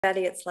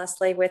Betty, it's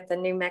Leslie with the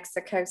New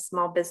Mexico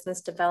Small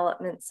Business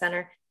Development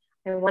Center.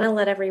 I want to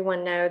let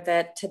everyone know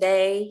that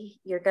today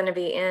you're going to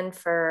be in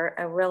for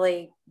a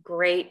really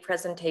great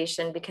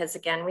presentation because,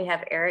 again, we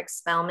have Eric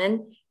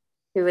Spellmann,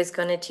 who is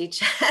going to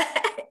teach.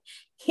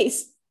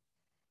 He's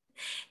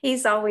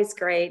always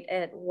great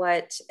at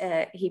what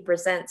he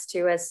presents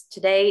to us.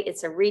 Today,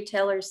 it's a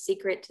retailer's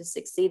secret to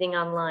succeeding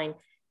online.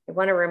 I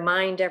want to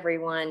remind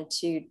everyone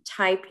to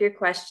type your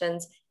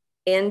questions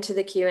into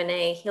the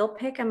Q&A. He'll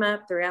pick them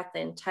up throughout the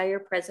entire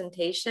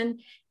presentation.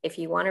 If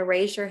you want to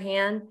raise your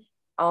hand,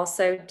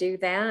 also do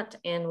that,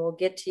 and we'll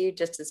get to you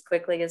just as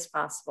quickly as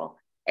possible.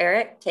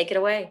 Eric, take it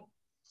away.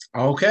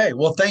 Okay,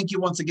 well, thank you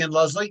once again,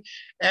 Leslie,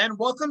 and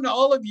welcome to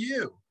all of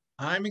you.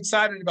 I'm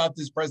excited about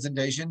this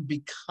presentation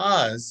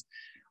because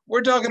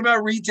we're talking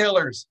about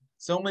retailers.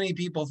 So many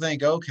people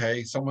think,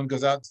 okay, someone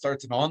goes out and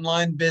starts an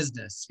online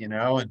business, and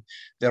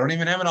they don't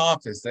even have an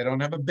office. They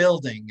don't have a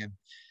building. And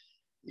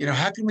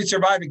how can we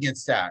survive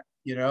against that?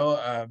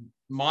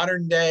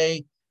 Modern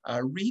day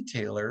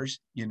retailers,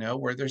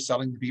 where they're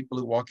selling to people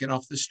who walk in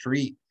off the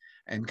street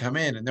and come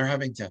in, and they're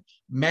having to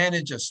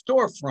manage a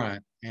storefront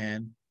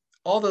and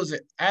all those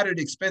added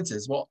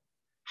expenses. Well,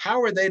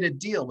 how are they to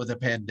deal with a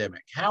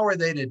pandemic? How are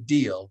they to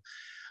deal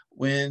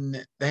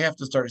when they have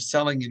to start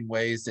selling in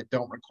ways that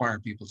don't require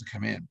people to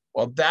come in?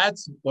 Well,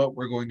 that's what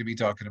we're going to be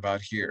talking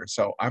about here.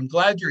 So I'm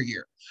glad you're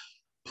here.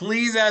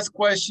 Please ask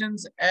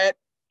questions at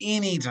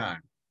any time.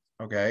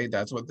 Okay,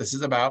 that's what this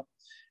is about.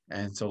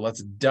 And so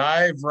let's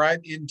dive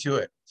right into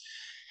it.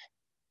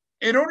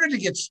 In order to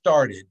get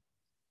started,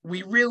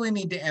 we really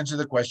need to answer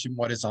the question,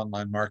 what is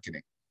online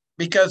marketing?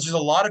 Because there's a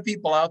lot of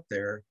people out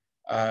there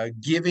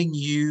giving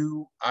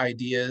you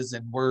ideas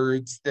and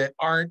words that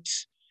aren't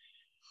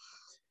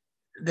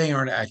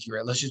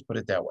accurate. Let's just put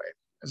it that way.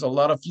 There's a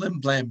lot of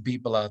flim-flam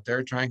people out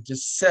there trying to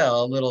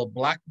sell little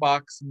black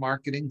box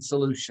marketing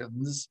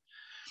solutions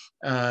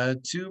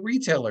to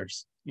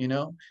retailers,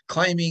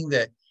 claiming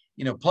that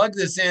plug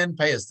this in,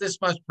 pay us this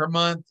much per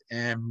month,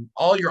 and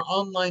all your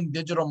online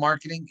digital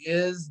marketing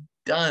is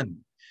done.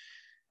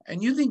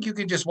 And you think you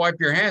can just wipe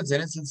your hands in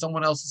it since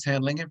someone else is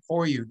handling it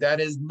for you. That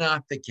is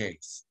not the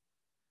case.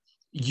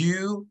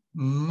 You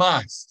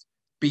must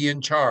be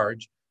in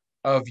charge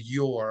of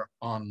your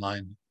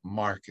online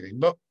marketing.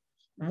 But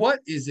what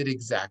is it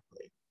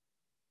exactly?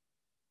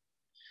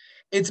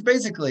 It's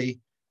basically,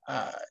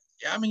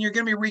 you're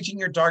going to be reaching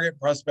your target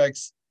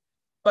prospects,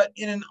 but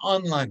in an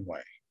online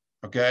way,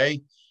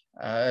 okay?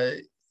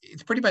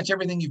 It's pretty much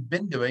everything you've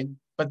been doing,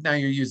 but now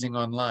you're using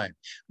online.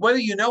 Whether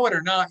you know it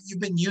or not,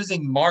 you've been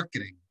using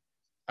marketing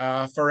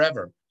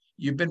forever.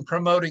 You've been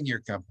promoting your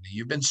company.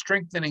 You've been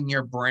strengthening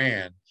your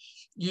brand.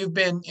 You've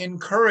been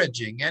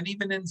encouraging and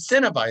even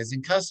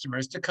incentivizing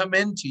customers to come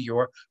into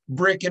your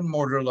brick and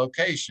mortar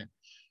location.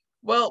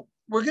 Well,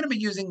 we're going to be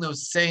using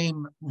those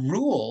same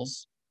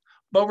rules,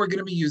 but we're going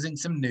to be using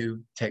some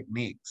new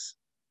techniques.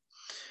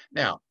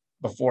 Now,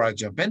 before I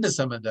jump into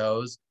some of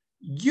those,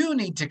 you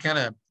need to kind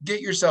of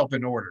get yourself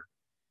in order,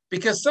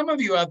 because some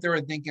of you out there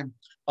are thinking,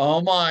 oh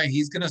my,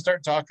 he's going to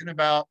start talking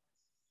about,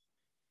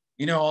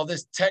 all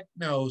this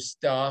techno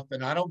stuff,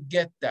 and I don't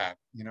get that.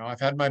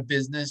 I've had my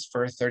business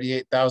for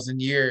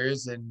 38,000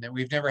 years, and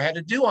we've never had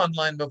to do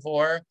online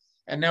before,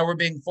 and now we're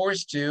being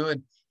forced to,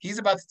 and he's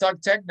about to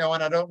talk techno,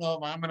 and I don't know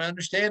if I'm going to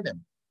understand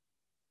him.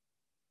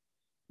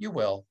 You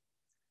will.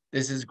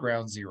 This is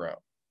ground zero,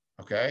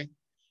 okay?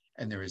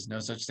 And there is no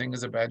such thing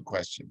as a bad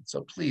question,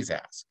 so please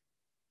ask.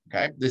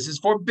 Okay, this is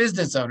for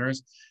business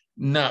owners,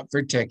 not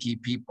for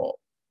techie people.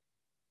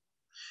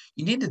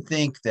 You need to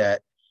think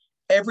that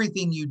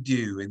everything you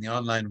do in the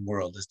online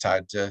world is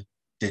tied to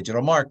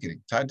digital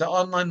marketing, tied to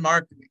online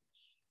marketing,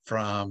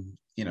 from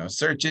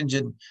search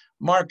engine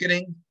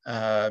marketing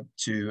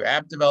to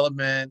app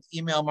development,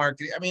 email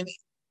marketing.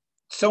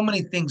 So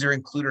many things are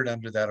included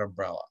under that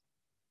umbrella.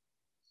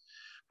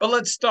 But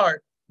let's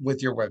start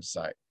with your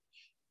website.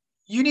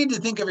 You need to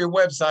think of your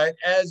website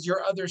as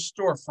your other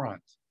storefront.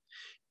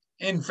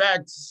 In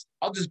fact,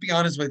 I'll just be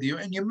honest with you,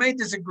 and you may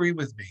disagree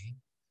with me,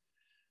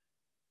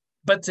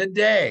 but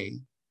today,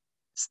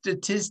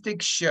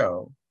 statistics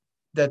show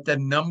that the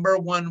number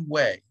one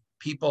way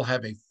people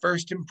have a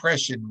first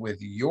impression with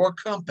your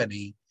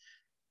company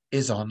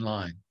is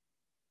online.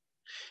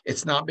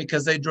 It's not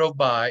because they drove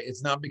by.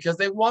 It's not because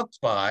they walked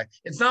by.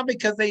 It's not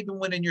because they even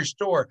went in your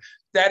store.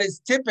 That is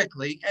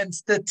typically and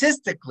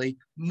statistically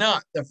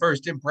not the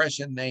first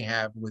impression they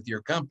have with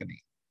your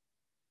company.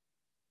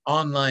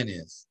 Online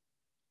is.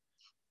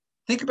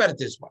 Think about it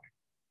this way.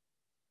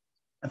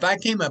 If I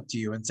came up to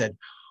you and said,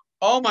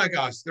 oh my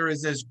gosh, there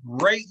is this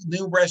great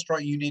new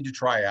restaurant you need to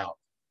try out,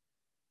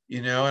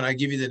 and I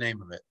give you the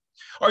name of it,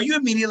 are you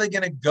immediately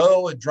going to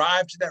go and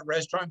drive to that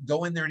restaurant,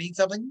 go in there and eat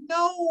something?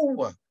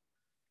 No.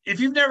 If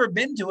you've never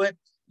been to it,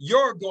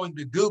 you're going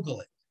to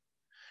Google it.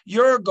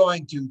 You're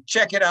going to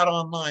check it out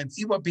online,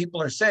 see what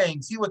people are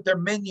saying, see what their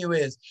menu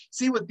is,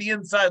 see what the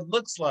inside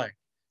looks like,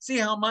 see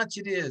how much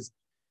it is.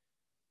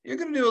 You're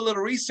going to do a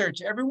little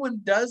research. Everyone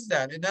does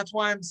that. And that's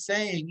why I'm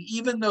saying,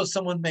 even though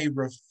someone may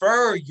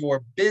refer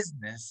your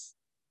business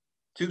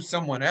to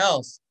someone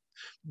else,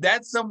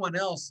 that someone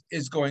else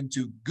is going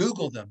to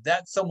Google them.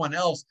 That someone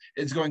else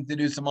is going to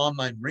do some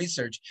online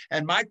research.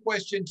 And my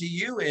question to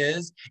you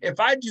is, if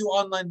I do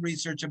online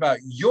research about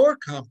your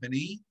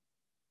company,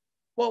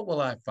 what will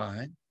I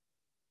find?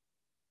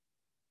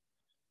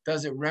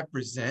 Does it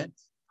represent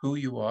who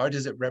you are?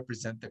 Does it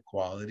represent the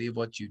quality of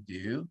what you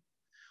do?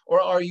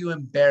 Or are you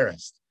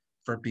embarrassed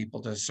for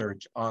people to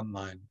search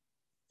online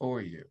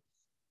for you?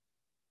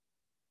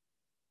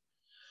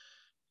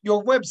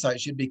 Your website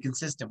should be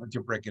consistent with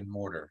your brick and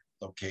mortar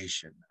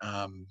location.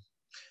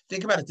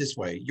 Think about it this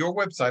way. Your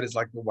website is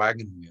like the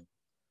wagon wheel.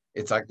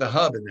 It's like the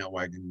hub in that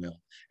wagon wheel.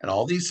 And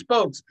all these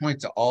spokes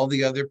point to all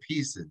the other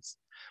pieces.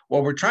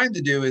 What we're trying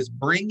to do is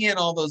bring in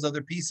all those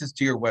other pieces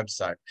to your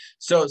website.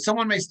 So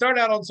someone may start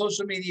out on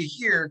social media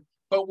here,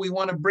 but we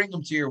want to bring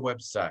them to your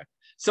website.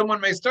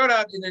 Someone may start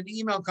out in an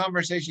email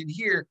conversation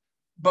here,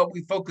 but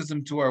we focus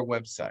them to our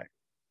website.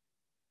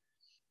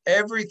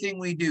 Everything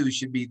we do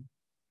should be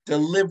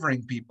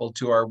delivering people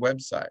to our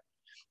website,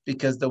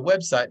 because the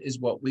website is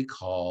what we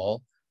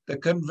call the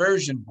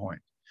conversion point,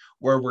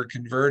 where we're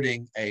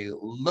converting a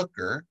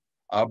looker,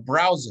 a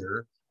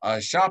browser,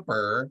 a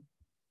shopper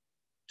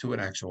to an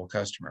actual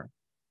customer.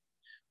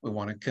 We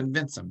want to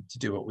convince them to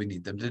do what we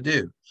need them to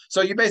do.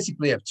 So you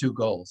basically have two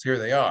goals. Here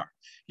they are.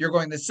 You're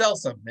going to sell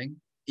something,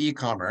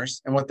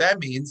 e-commerce, and what that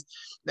means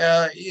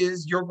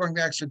is you're going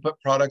to actually put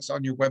products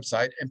on your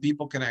website, and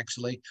people can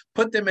actually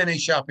put them in a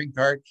shopping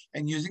cart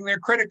and, using their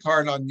credit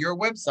card on your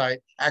website,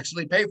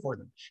 actually pay for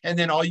them. And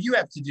then all you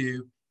have to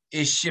do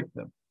is ship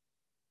them.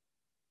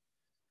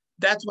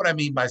 That's what I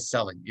mean by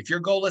selling. If your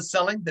goal is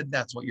selling, then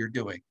that's what you're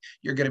doing.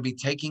 You're going to be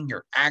taking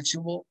your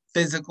actual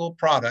physical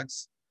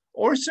products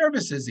or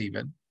services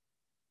even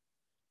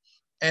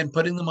and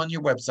putting them on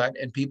your website,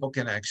 and people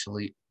can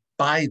actually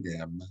buy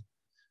them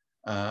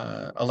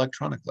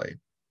electronically.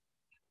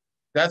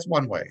 That's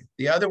one way.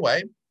 The other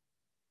way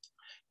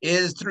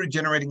is through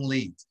generating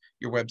leads.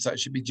 Your website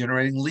should be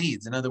generating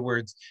leads. In other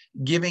words,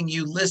 giving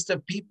you a list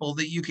of people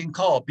that you can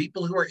call,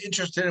 people who are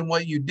interested in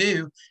what you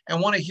do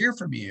and want to hear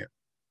from you.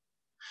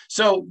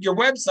 So your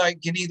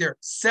website can either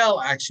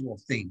sell actual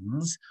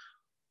things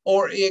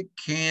or it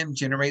can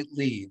generate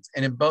leads.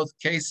 And in both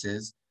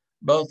cases,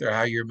 both are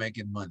how you're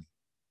making money.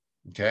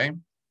 Okay.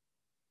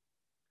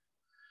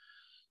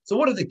 So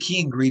what are the key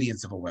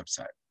ingredients of a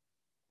website?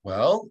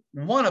 Well,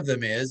 one of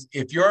them is,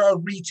 if you're a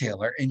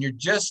retailer and you're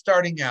just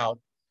starting out,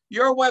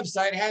 your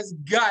website has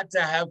got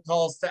to have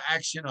calls to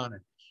action on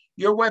it.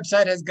 Your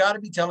website has got to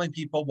be telling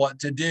people what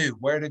to do,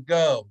 where to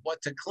go,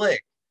 what to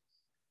click.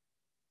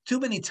 Too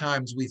many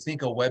times we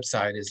think a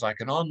website is like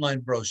an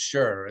online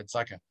brochure. It's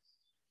like a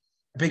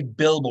big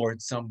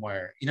billboard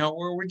somewhere,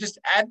 where we're just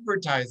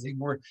advertising.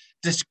 We're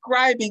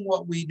describing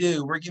what we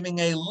do. We're giving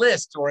a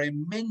list or a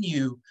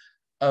menu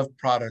of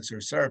products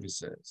or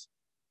services.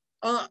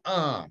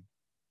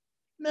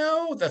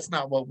 No, that's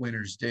not what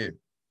winners do.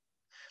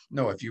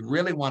 No, if you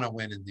really want to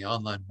win in the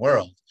online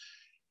world,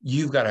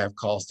 you've got to have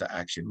calls to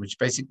action, which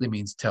basically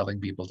means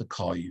telling people to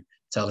call you,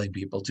 telling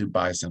people to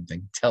buy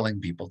something, telling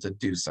people to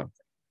do something.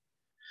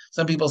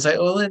 Some people say,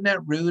 oh, isn't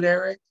that rude,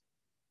 Eric?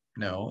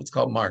 No, it's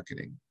called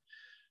marketing.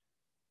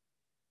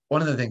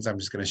 One of the things I'm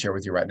just going to share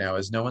with you right now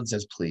is no one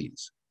says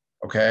please,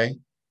 okay?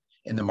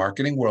 In the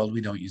marketing world,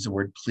 we don't use the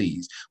word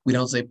please. We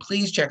don't say,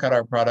 please check out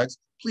our products.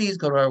 Please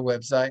go to our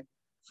website.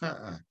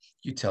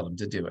 You tell them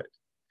to do it.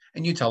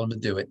 And you tell them to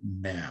do it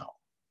now.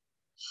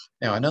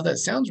 Now, I know that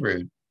sounds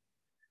rude,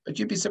 but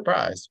you'd be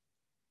surprised.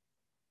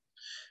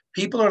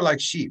 People are like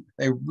sheep.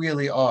 They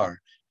really are.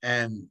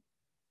 And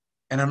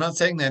I'm not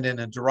saying that in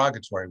a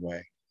derogatory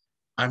way.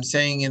 I'm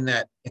saying in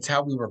that it's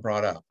how we were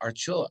brought up.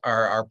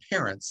 Our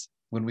parents,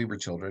 when we were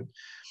children,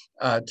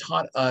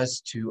 taught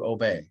us to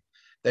obey.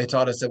 They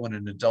taught us that when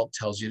an adult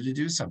tells you to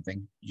do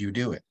something, you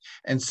do it.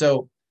 And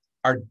so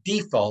our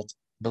default,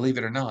 believe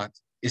it or not,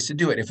 is to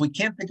do it. If we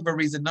can't think of a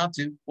reason not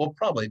to, we'll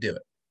probably do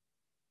it.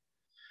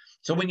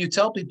 So when you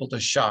tell people to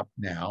shop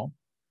now,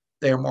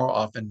 they are more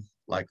often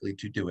likely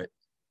to do it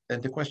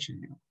than to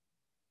question you.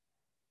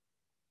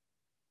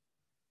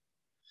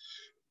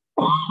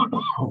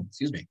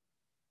 Excuse me.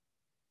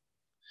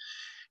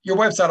 Your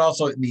website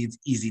also needs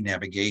easy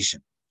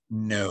navigation,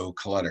 no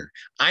clutter.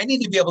 I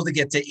need to be able to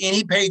get to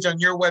any page on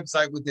your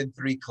website within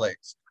 3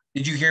 clicks.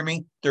 Did you hear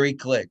me? 3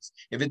 clicks.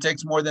 If it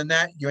takes more than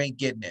that, you ain't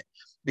getting it,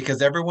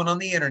 because everyone on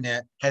the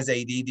internet has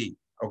ADD,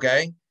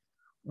 okay?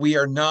 We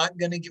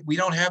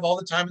don't have all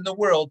the time in the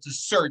world to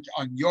search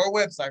on your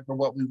website for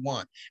what we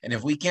want. And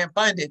if we can't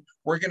find it,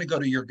 we're going to go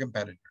to your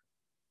competitor.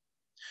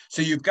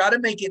 So you've got to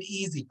make it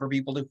easy for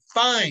people to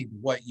find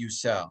what you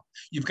sell.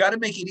 You've got to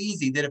make it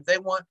easy that if they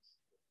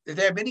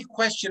have any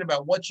question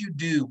about what you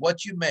do,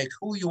 what you make,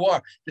 who you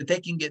are, that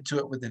they can get to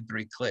it within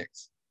 3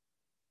 clicks.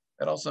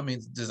 That also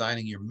means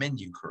designing your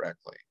menu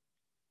correctly.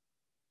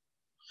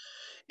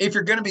 If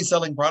you're going to be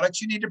selling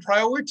products, you need to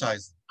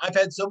prioritize them. I've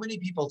had so many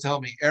people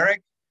tell me,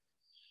 Eric,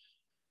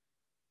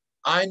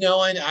 I know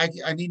I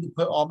need to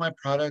put all my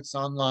products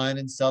online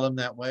and sell them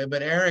that way,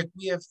 but Eric,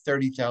 we have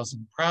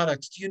 30,000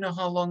 products. Do you know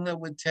how long that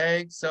would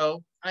take?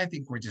 So I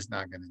think we're just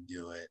not going to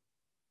do it.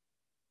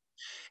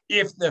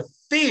 If the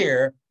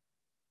fear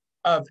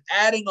of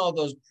adding all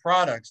those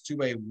products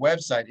to a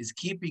website is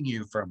keeping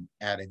you from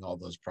adding all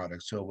those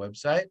products to a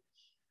website,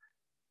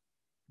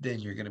 then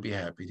you're going to be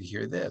happy to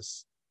hear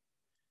this.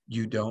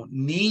 You don't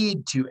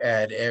need to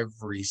add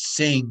every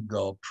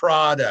single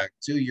product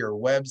to your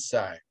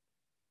website.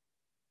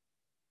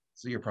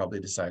 So you're probably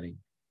thinking,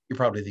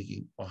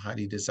 well, how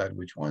do you decide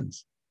which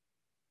ones?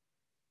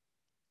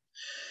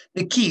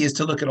 The key is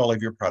to look at all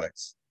of your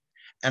products.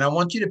 And I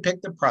want you to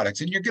pick the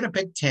products, and you're going to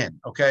pick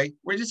 10, okay?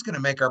 We're just going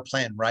to make our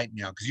plan right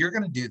now because you're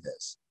going to do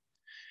this.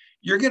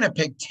 You're going to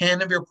pick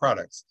 10 of your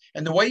products.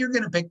 And the way you're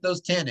going to pick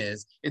those 10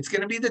 is it's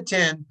going to be the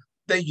 10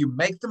 that you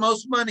make the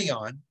most money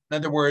on. In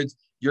other words,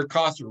 your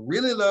costs are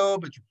really low,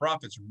 but your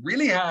profit's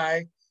really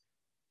high.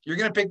 You're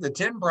going to pick the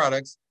 10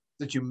 products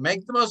that you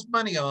make the most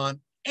money on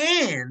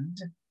and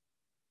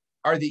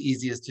are the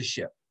easiest to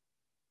ship.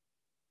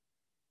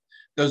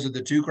 Those are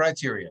the two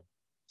criteria.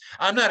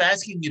 I'm not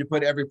asking you to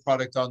put every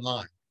product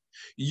online.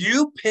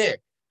 You pick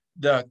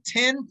the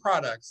 10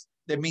 products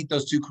that meet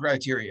those two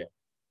criteria.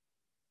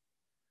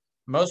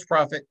 Most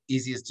profit,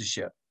 easiest to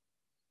ship.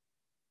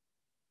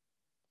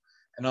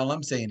 And all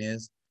I'm saying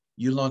is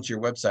you launch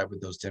your website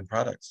with those 10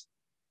 products.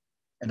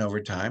 And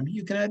over time,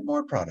 you can add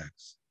more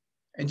products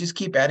and just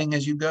keep adding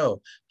as you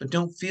go. But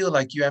don't feel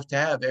like you have to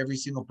have every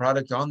single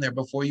product on there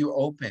before you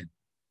open.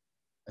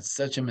 That's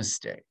such a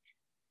mistake.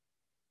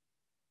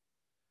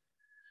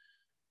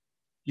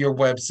 Your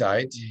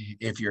website,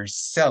 if you're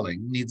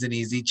selling, needs an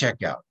easy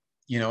checkout.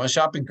 A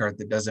shopping cart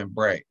that doesn't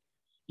break.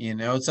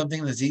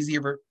 Something that's easy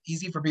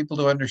for people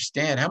to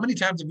understand. How many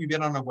times have you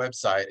been on a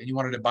website and you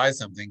wanted to buy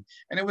something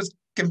and it was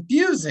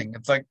confusing?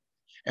 It's like,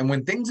 and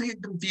when things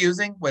get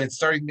confusing, when it's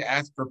starting to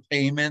ask for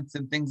payments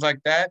and things like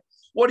that,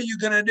 what are you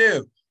going to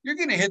do? You're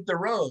going to hit the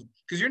road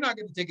because you're not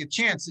going to take a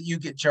chance that you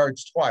get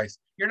charged twice.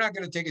 You're not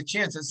going to take a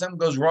chance that something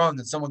goes wrong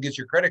and someone gets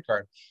your credit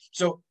card.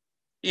 So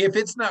if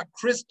it's not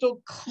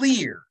crystal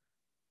clear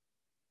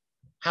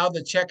how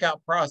the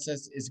checkout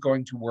process is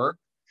going to work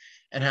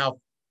and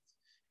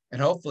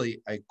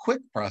hopefully a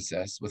quick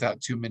process without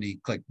too many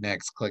click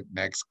next, click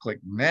next, click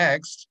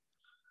next.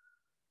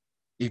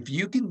 If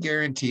you can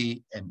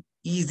guarantee an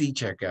easy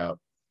checkout,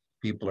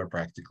 people are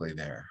practically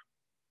there.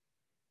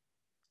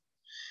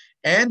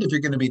 And if you're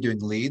going to be doing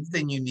leads,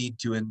 then you need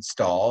to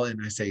install, and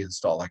I say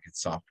install like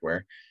it's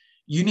software.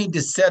 You need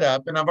to set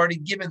up, and I've already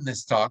given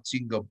this talk, so you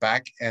can go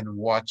back and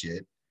watch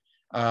it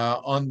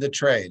on the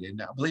trade.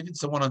 And I believe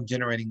it's the one on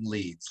generating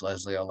leads.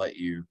 Leslie, I'll let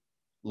you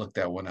look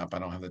that one up. I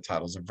don't have the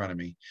titles in front of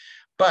me.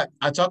 But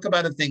I talk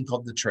about a thing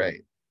called the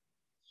trade,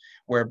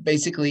 where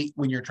basically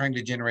when you're trying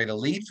to generate a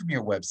lead from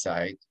your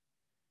website,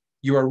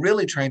 you are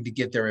really trying to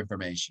get their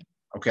information,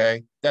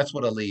 okay? That's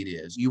what a lead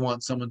is. You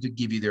want someone to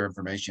give you their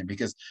information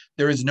because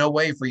there is no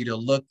way for you to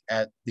look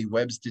at the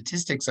web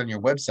statistics on your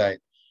website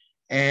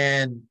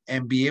and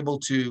be able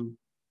to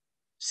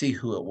see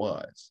who it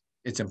was.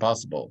 It's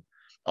impossible.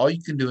 All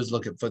you can do is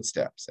look at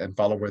footsteps and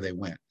follow where they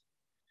went.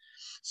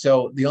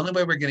 So the only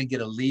way we're going to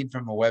get a lead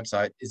from a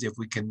website is if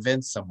we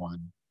convince someone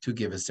to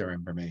give us their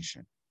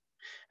information.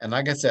 And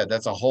like I said,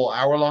 that's a whole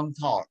hour-long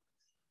talk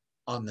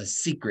on the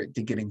secret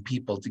to getting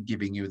people to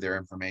giving you their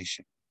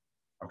information.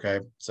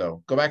 Okay,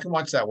 so go back and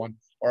watch that one,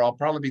 or I'll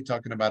probably be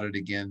talking about it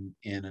again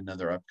in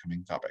another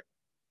upcoming topic.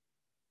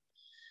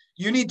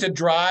 You need to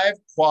drive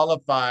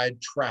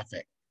qualified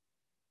traffic,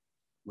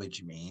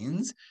 which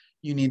means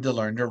you need to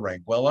learn to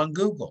rank well on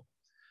Google.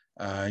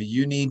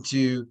 You need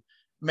to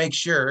make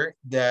sure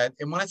that,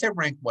 and when I say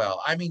rank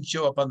well, I mean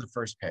show up on the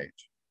first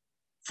page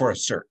for a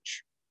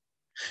search.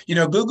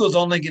 Google's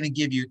only going to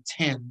give you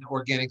 10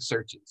 organic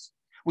searches.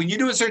 When you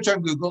do a search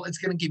on Google, it's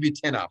going to give you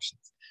 10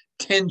 options,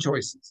 10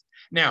 choices.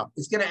 Now,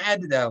 it's going to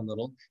add to that a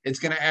little. It's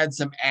going to add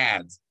some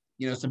ads,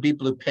 some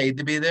people who paid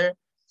to be there.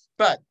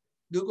 But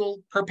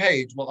Google per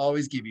page will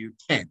always give you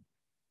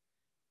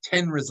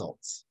 10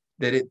 results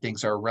that it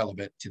thinks are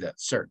relevant to that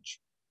search.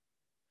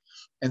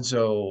 And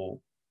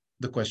so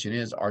the question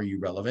is, are you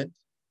relevant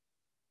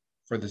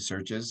for the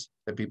searches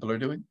that people are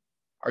doing?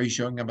 Are you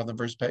showing up on the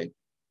first page?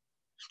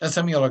 Now,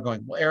 some of y'all are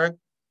going, well, Eric,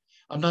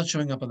 I'm not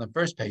showing up on the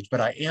first page, but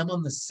I am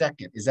on the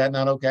second. Is that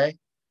not okay?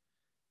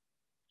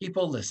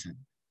 People, listen.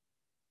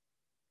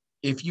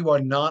 If you are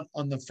not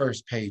on the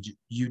first page,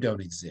 you don't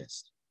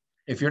exist.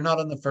 If you're not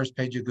on the first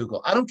page of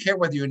Google, I don't care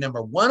whether you're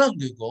number one on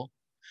Google,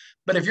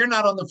 but if you're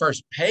not on the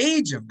first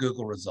page of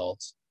Google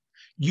results,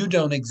 you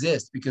don't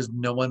exist because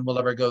no one will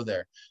ever go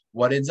there.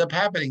 What ends up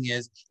happening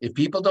is if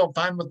people don't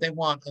find what they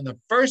want on the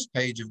first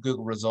page of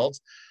Google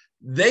results,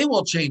 they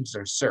will change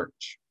their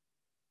search.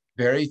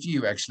 Very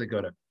few actually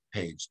go to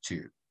page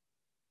 2.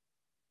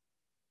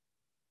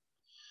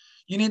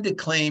 You need to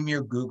claim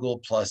your Google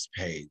Plus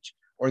page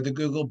or the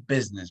Google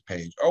Business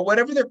page or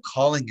whatever they're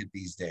calling it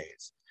these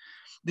days.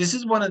 This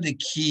is one of the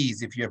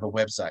keys if you have a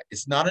website.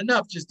 It's not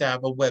enough just to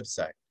have a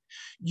website.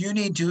 You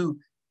need to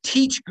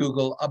Teach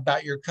Google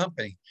about your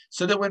company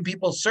so that when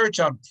people search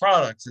on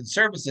products and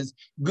services,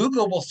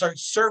 Google will start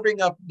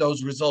serving up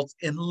those results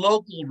in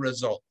local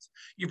results.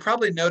 You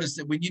probably noticed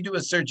that when you do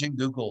a search in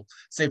Google,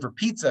 say for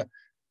pizza,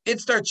 it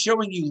starts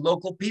showing you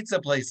local pizza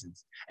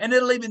places, and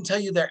it'll even tell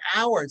you their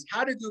hours.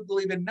 How did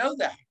Google even know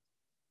that?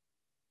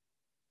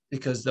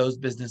 Because those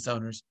business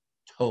owners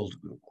told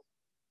Google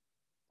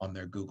on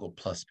their Google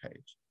Plus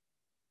page.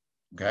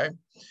 Okay.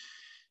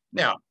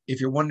 Now,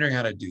 if you're wondering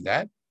how to do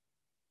that,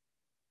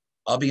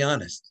 I'll be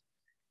honest,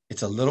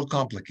 it's a little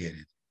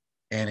complicated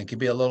and it can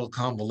be a little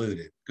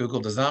convoluted. Google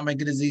does not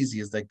make it as easy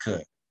as they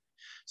could.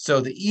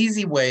 So the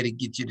easy way to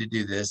get you to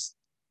do this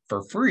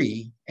for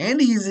free and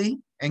easy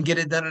and get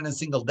it done in a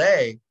single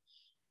day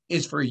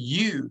is for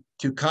you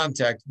to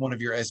contact one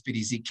of your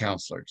SBDC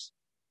counselors.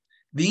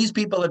 These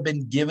people have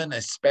been given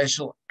a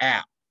special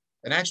app,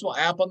 an actual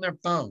app on their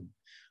phone,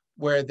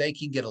 where they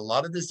can get a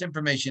lot of this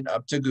information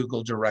up to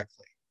Google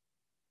directly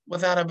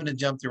without having to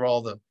jump through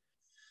all the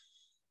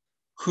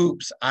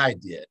hoops I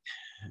did,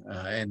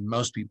 and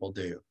most people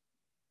do.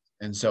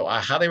 And so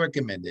I highly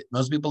recommend it.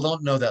 Most people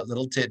don't know that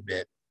little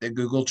tidbit that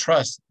Google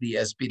trusts the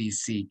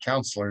SBDC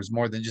counselors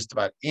more than just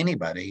about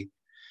anybody.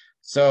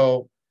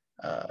 So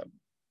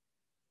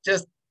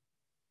just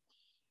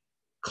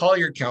call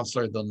your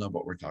counselor. They'll know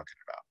what we're talking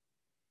about.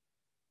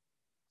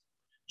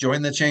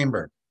 Join the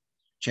chamber.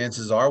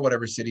 Chances are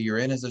whatever city you're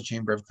in is a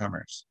chamber of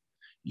commerce.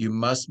 You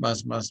must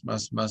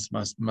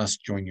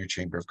join your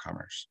chamber of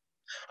commerce.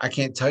 I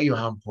can't tell you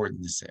how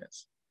important this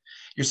is.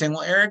 You're saying,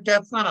 well, Eric,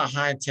 that's not a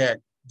high-tech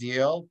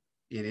deal.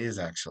 It is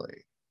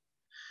actually.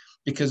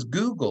 Because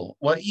Google,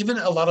 well, even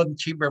a lot of the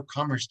Chamber of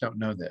Commerce don't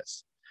know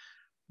this,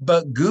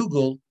 but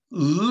Google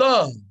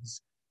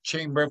loves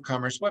Chamber of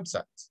Commerce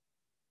websites.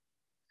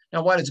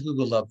 Now, why does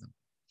Google love them?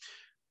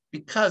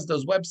 Because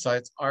those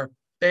websites are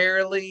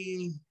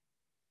fairly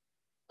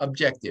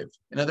objective.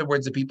 In other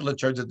words, the people in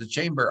charge of the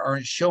chamber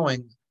aren't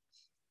showing,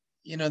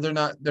 they're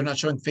not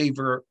showing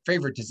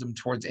favoritism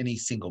towards any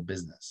single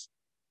business.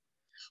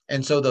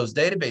 And so those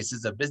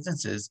databases of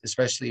businesses,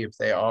 especially if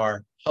they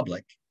are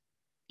public,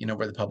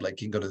 where the public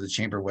can go to the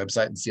chamber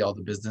website and see all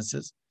the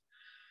businesses,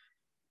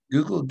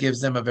 Google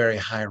gives them a very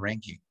high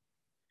ranking.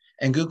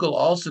 And Google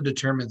also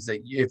determines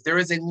that if there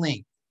is a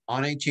link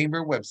on a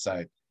chamber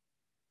website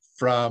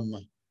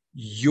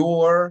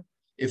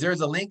if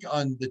there's a link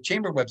on the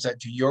chamber website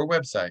to your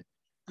website,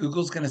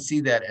 Google's going to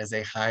see that as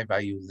a high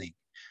value link,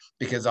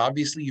 because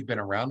obviously you've been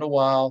around a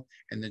while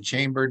and the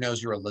chamber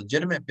knows you're a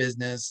legitimate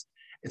business.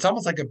 It's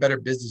almost like a Better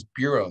Business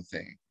Bureau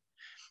thing.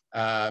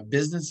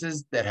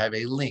 Businesses that have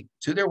a link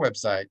to their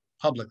website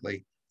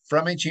publicly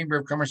from a Chamber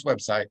of Commerce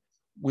website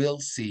will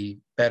see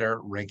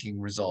better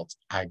ranking results.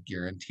 I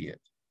guarantee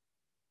it.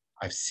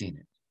 I've seen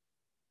it.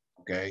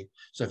 Okay.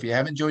 So if you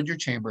haven't joined your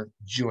chamber,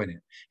 join it.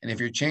 And if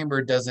your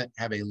chamber doesn't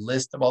have a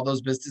list of all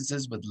those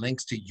businesses with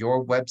links to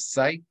your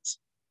website,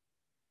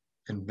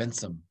 convince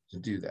them to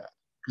do that,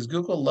 because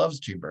Google loves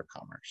Chamber of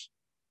Commerce.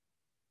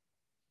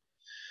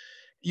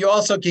 You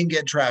also can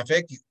get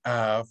traffic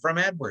from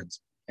AdWords.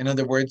 In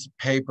other words,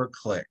 pay per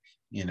click,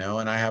 and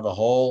I have a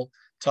whole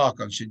talk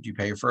on should you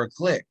pay for a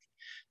click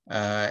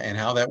and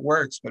how that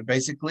works. But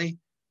basically,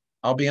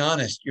 I'll be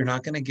honest, you're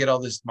not going to get all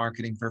this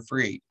marketing for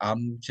free.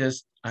 I'm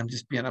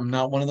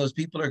not one of those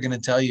people who are going to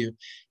tell you,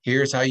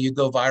 here's how you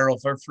go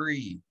viral for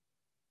free.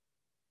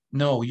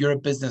 No, you're a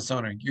business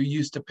owner. You're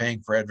used to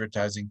paying for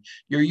advertising.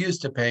 You're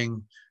used to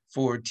paying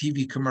for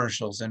TV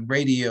commercials and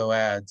radio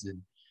ads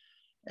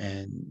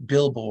and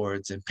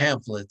billboards and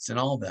pamphlets and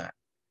all that.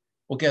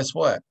 Well, guess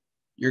what?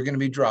 You're going to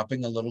be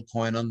dropping a little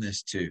coin on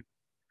this too.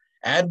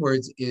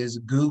 AdWords is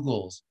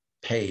Google's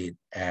paid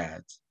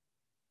ads.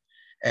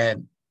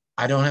 And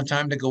I don't have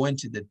time to go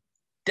into the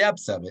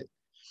depths of it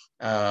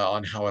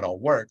on how it all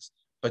works,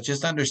 but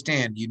just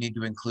understand you need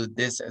to include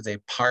this as a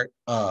part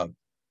of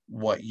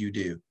what you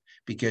do,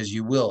 because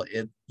you will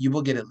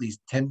get at least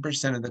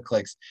 10% of the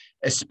clicks,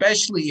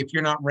 especially if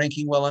you're not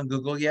ranking well on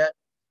Google yet.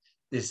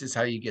 This is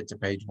how you get to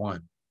page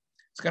one.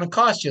 It's going to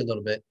cost you a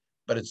little bit,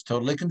 but it's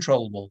totally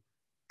controllable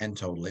and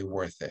totally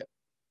worth it.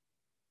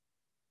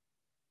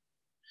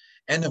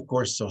 And of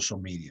course, social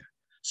media.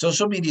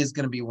 Social media is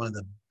going to be one of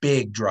the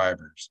big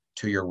drivers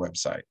to your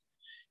website.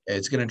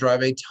 It's going to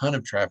drive a ton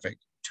of traffic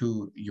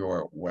to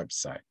your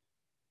website.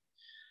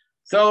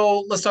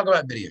 So let's talk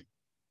about video.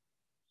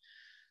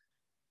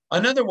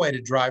 Another way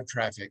to drive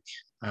traffic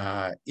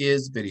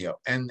is video.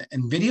 And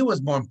video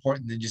is more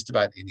important than just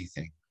about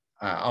anything.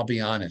 I'll be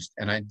honest.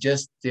 And I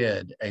just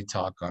did a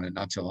talk on it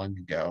not too long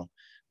ago.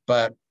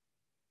 But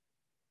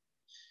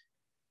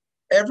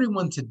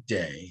everyone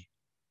today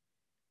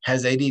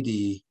has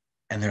ADD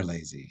and they're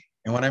lazy.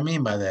 And what I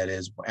mean by that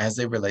is as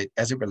it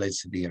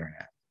relates to the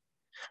internet.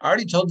 I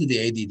already told you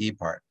the ADD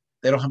part.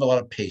 They don't have a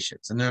lot of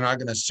patience, and they're not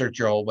going to search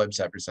your whole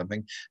website for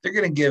something. They're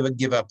going to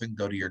give up and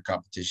go to your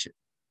competition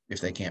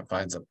if they can't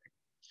find something.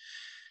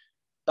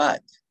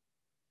 But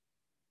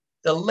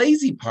the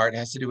lazy part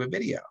has to do with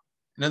video.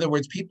 In other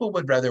words, people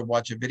would rather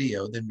watch a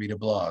video than read a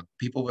blog.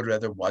 People would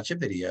rather watch a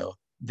video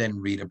than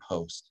read a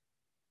post.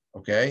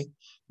 Okay?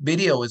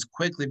 Video is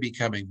quickly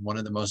becoming one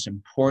of the most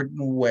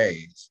important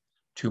ways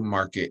to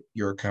market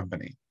your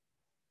company.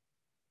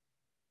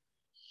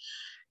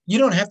 You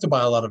don't have to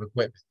buy a lot of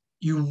equipment.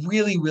 You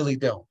really, really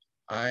don't.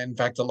 In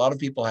fact, a lot of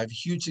people have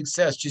huge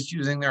success just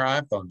using their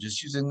iPhone,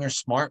 just using their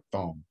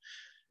smartphone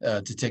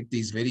to take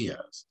these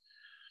videos.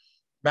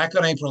 Back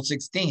on April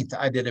 16th,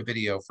 I did a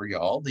video for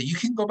y'all that you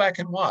can go back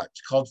and watch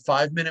called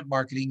 5-Minute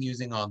Marketing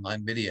Using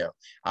Online Video.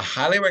 I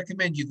highly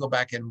recommend you go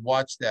back and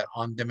watch that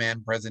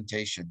on-demand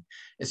presentation,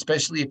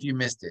 especially if you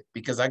missed it,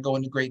 because I go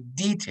into great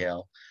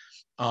detail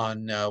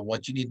on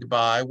what you need to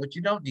buy, what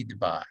you don't need to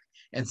buy,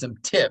 and some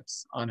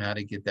tips on how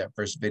to get that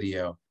first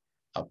video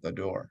out the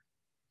door.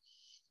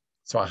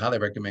 So I highly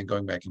recommend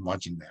going back and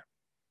watching that.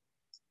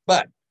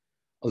 But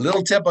a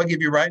little tip I'll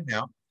give you right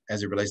now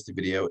as it relates to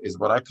video is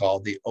what I call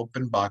the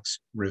open box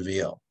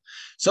reveal.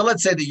 So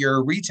let's say that you're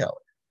a retailer.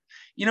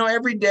 You know,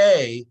 every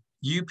day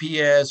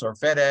UPS or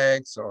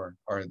FedEx or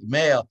the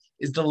mail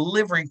is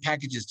delivering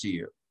packages to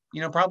you,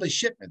 you know, probably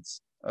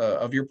shipments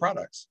of your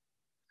products.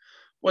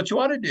 What you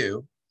ought to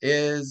do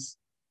is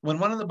when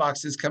one of the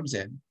boxes comes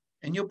in,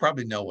 and you'll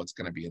probably know what's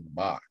going to be in the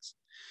box,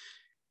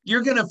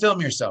 you're going to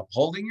film yourself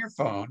holding your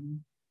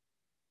phone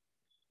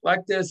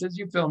like this as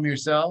you film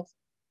yourself.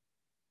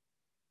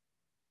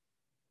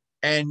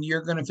 And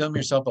you're going to film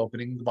yourself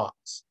opening the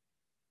box.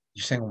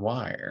 You're saying,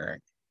 why,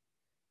 Eric?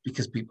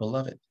 Because people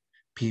love it.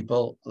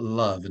 People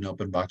love an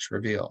open box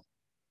reveal.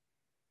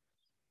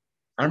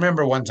 I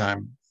remember one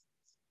time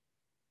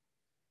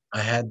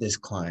I had this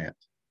client,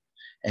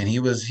 and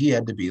he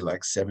had to be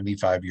like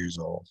 75 years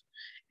old.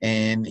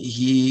 And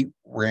he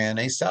ran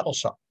a saddle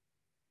shop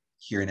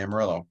here in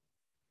Amarillo.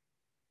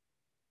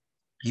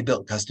 He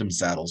built custom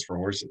saddles for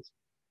horses.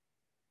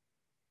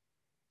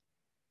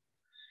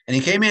 And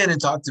he came in and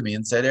talked to me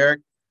and said, Eric,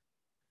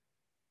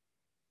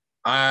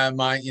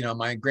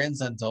 my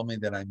grandson told me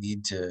that I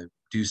need to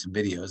do some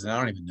videos, and I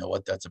don't even know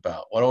what that's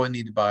about. What do I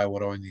need to buy?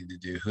 What do I need to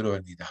do? Who do I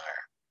need to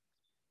hire?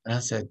 And I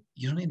said,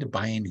 you don't need to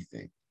buy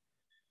anything.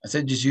 I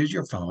said, just use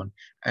your phone.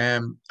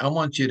 And I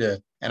want you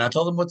to, and I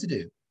told him what to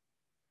do.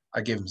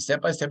 I gave him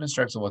step-by-step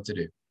instructions on what to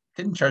do.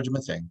 Didn't charge him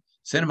a thing.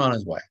 Sent him on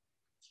his way.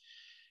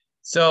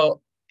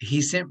 So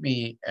he sent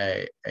me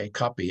a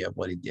copy of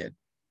what he did,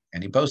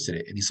 and he posted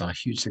it, and he saw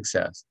huge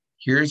success.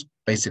 Here's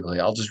basically,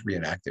 I'll just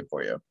reenact it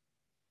for you.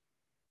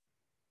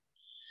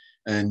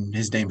 And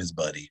his name is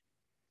Buddy.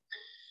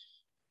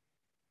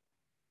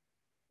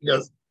 He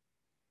goes,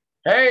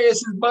 hey, this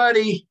is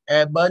Buddy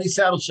at Buddy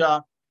Saddle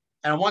Shop.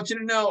 And I want you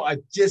to know I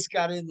just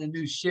got in the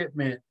new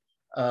shipment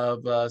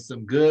of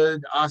some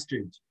good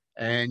ostrich.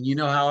 And you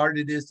know how hard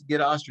it is to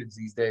get ostrich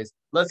these days.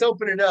 Let's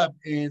open it up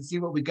and see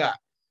what we got.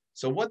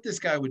 So what this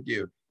guy would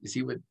do is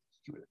he would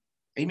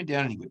aim it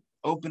down and he would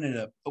open it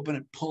up,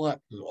 pull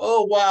up.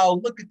 Oh, wow,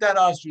 look at that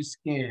ostrich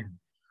skin.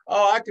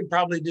 Oh, I could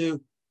probably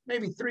do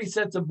maybe 3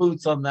 sets of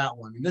boots on that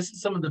one. And this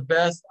is some of the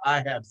best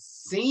I have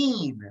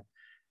seen.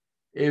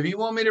 If you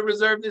want me to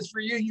reserve this for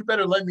you, you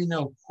better let me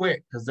know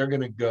quick, because they're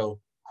going to go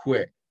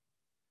quick.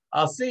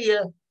 I'll see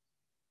you.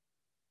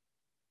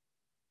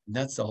 And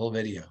that's the whole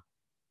video.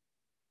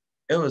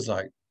 It was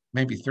like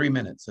maybe 3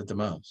 minutes at the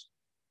most.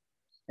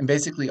 And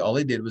basically all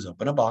he did was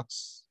open a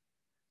box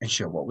and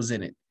show what was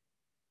in it.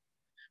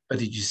 But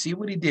did you see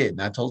what he did?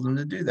 And I told him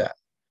to do that.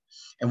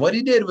 And what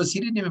he did was he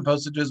didn't even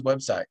post it to his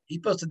website. He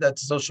posted that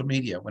to social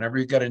media. Whenever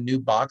he got a new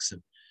box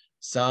of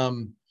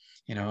some,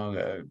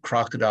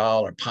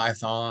 crocodile or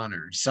python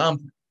or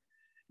something,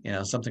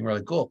 something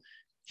really cool,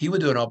 he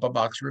would do an open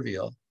box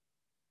reveal,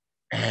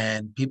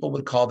 and people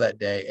would call that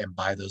day and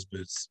buy those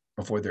boots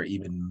before they're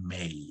even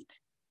made.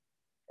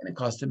 And it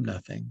cost him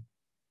nothing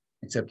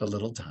except a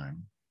little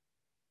time.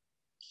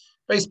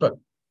 Facebook.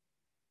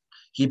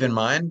 Keep in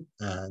mind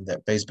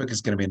that Facebook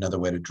is going to be another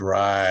way to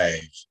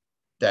drive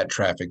that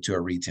traffic to a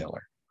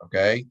retailer,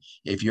 okay?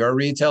 If you're a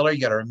retailer, you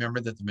got to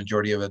remember that the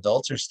majority of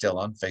adults are still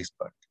on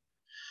Facebook.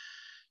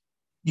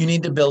 You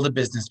need to build a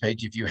business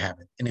page if you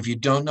haven't. And if you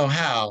don't know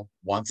how,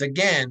 once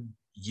again,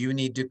 you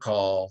need to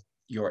call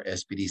your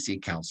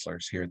SBDC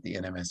counselors here at the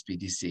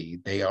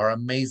NMSBDC. They are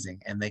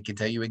amazing, and they can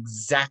tell you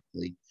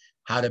exactly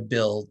how to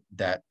build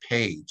that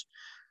page.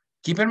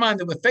 Keep in mind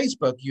that with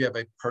Facebook, you have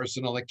a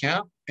personal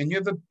account and you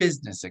have a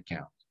business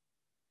account,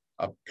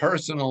 a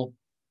personal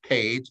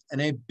page and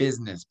a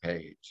business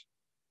page,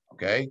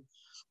 okay?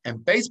 And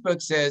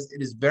Facebook says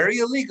it is very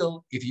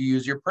illegal if you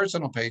use your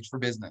personal page for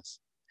business.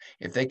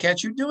 If they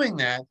catch you doing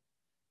that,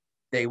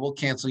 they will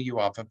cancel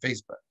you off of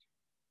Facebook.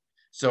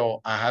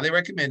 So I highly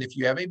recommend, if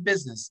you have a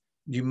business,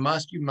 you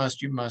must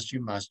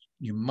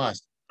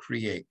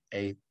create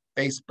a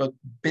Facebook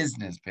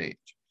business page.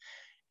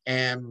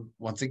 And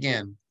once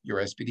again, your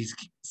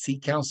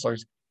SBDC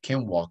counselors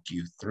can walk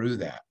you through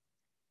that.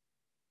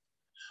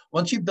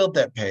 Once you build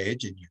that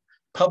page and you're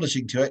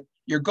publishing to it,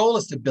 your goal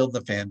is to build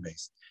the fan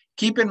base.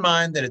 Keep in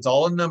mind that it's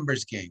all a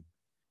numbers game.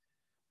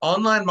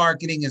 Online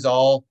marketing is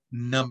all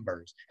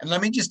numbers. And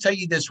let me just tell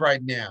you this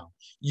right now.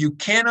 You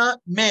cannot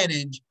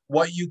manage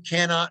what you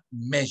cannot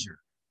measure.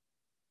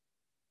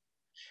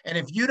 And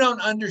if you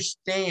don't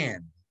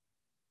understand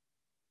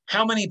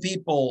how many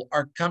people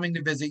are coming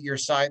to visit your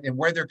site and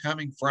where they're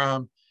coming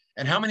from,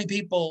 and how many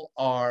people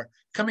are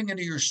coming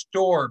into your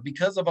store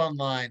because of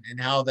online and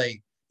how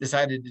they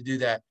decided to do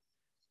that.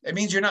 That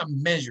means you're not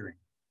measuring,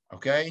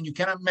 okay? And you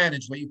cannot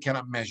manage what you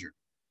cannot measure.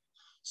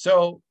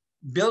 So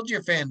build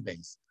your fan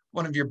base.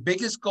 One of your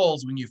biggest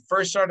goals when you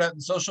first start out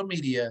in social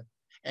media,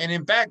 and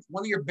in fact,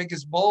 one of your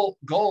biggest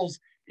goals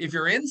if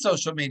you're in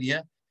social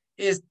media,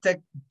 is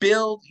to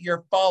build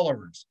your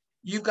followers.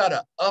 You've got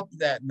to up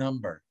that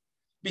number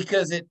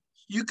because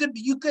you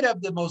could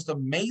have the most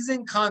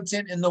amazing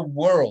content in the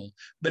world,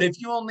 but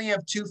if you only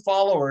have 2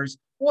 followers,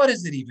 what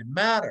does it even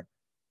matter?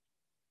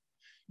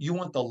 You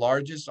want the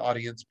largest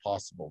audience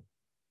possible.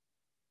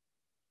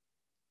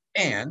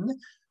 And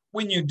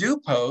when you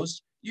do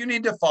post, you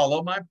need to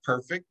follow my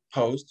perfect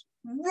post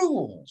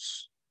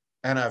rules.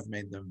 And I've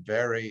made them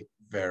very,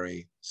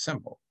 very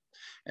simple.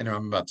 And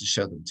I'm about to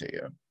show them to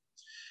you.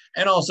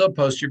 And also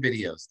post your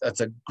videos.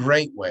 That's a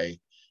great way.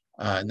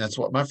 And that's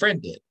what my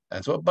friend did.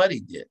 That's what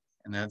Buddy did.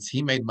 And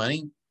he made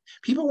money.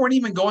 People weren't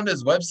even going to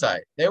his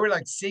website. They were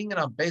like seeing it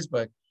on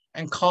Facebook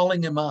and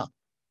calling him up.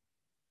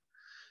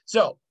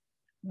 So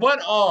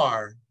what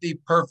are the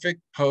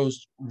perfect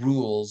post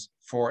rules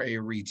for a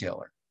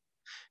retailer?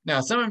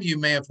 Now, some of you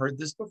may have heard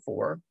this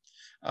before,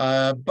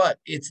 but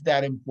it's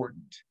that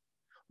important.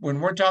 When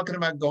we're talking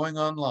about going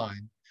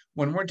online,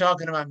 when we're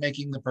talking about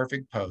making the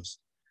perfect post,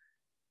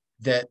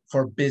 that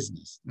for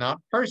business,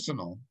 not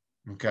personal,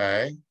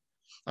 okay?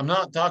 I'm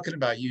not talking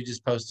about you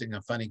just posting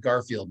a funny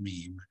Garfield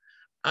meme.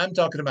 I'm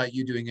talking about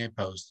you doing a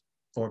post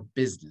for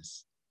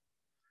business.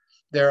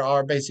 There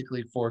are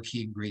basically 4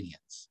 key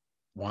ingredients.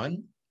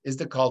 One is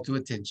the call to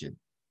attention,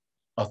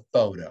 a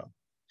photo.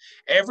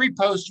 Every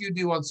post you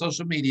do on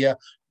social media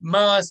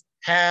must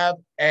have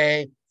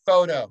a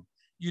photo.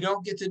 You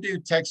don't get to do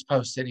text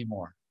posts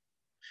anymore.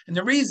 And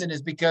the reason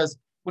is because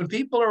when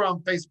people are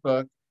on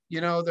Facebook,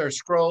 they're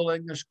scrolling,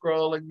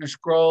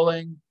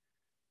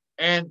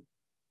 and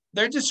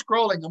they're just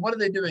scrolling. And what are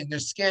they doing? They're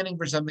scanning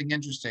for something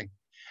interesting.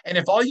 And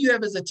if all you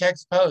have is a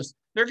text post,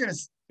 they're gonna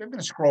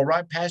scroll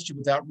right past you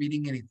without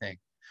reading anything.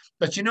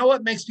 But you know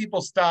what makes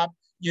people stop?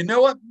 You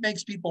know what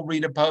makes people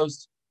read a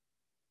post?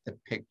 The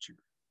picture.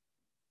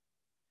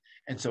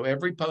 And so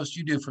every post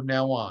you do from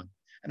now on,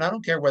 and I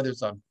don't care whether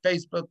it's on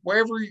Facebook,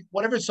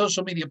 whatever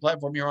social media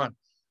platform you're on,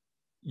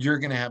 you're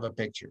going to have a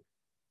picture.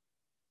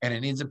 And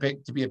it needs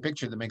to be a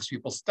picture that makes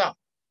people stop.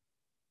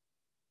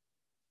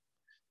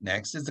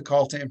 Next is the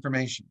call to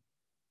information.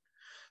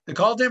 The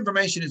call to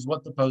information is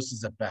what the post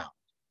is about.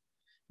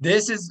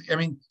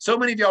 So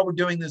many of y'all were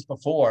doing this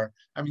before.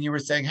 You were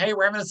saying, hey,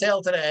 we're having a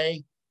sale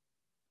today.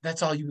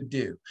 That's all you would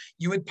do.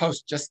 You would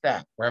post just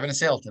that. We're having a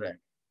sale today.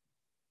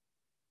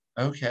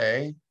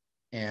 Okay.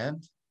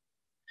 And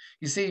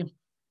you see,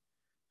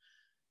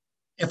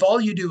 if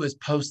all you do is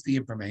post the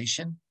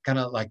information, kind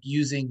of like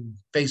using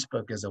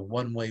Facebook as a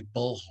one-way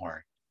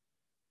bullhorn,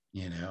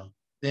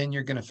 then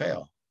you're going to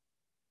fail.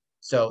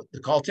 So the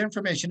call to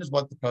information is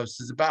what the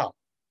post is about.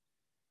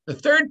 The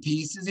third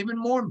piece is even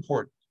more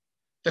important,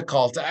 the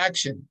call to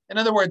action. In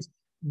other words,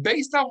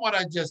 based on what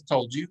I just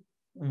told you,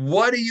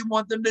 what do you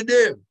want them to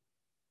do?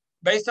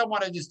 Based on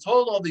what I just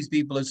told all these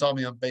people who saw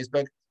me on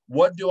Facebook,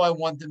 what do I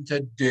want them to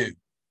do?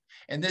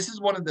 And this is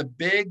one of the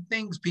big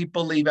things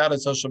people leave out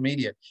of social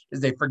media is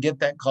they forget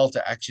that call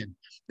to action.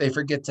 They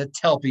forget to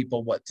tell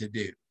people what to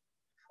do.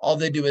 All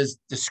they do is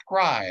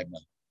describe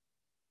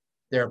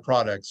their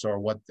products or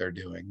what they're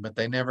doing, but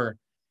they never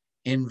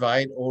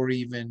invite or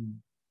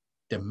even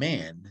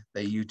demand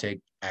that you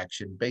take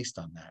action based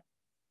on that.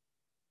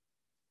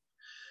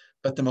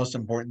 But the most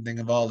important thing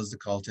of all is the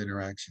call to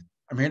interaction.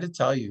 I'm here to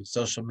tell you,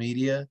 social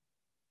media,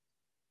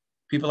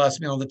 people ask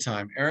me all the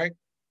time, Eric,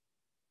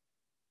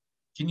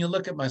 can you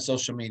look at my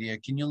social media?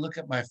 Can you look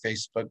at my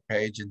Facebook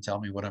page and tell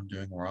me what I'm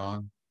doing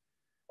wrong?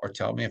 Or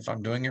tell me if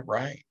I'm doing it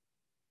right?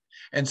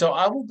 And so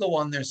I will go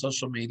on their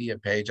social media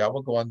page. I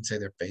will go on, say,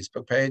 their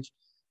Facebook page,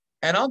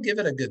 and I'll give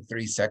it a good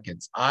 3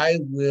 seconds. I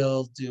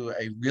will do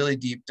a really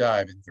deep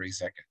dive in 3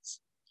 seconds.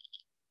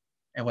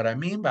 And what I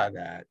mean by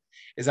that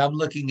is I'm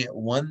looking at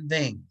one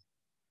thing.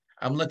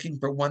 I'm looking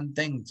for one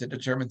thing to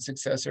determine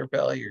success or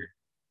failure.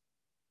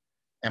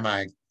 Am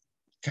I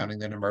counting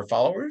the number of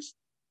followers?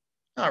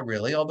 Not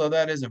really, although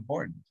that is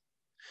important.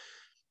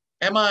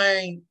 Am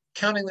I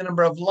counting the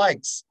number of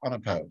likes on a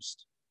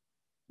post?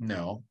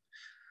 No.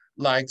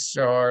 Likes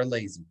are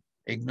lazy.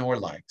 Ignore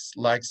likes.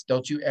 Likes,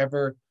 don't you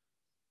ever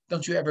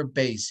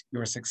base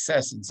your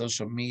success in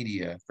social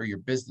media for your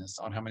business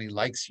on how many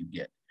likes you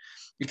get.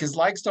 Because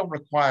likes don't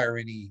require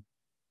any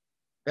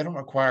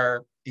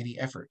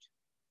effort.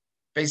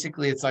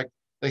 Basically, it's like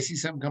they see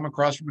something come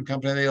across from a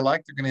company they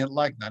like, they're going to hit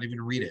like, not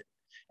even read it,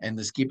 and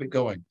just keep it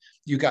going.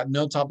 You got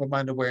no top of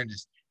mind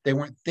awareness. They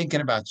weren't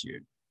thinking about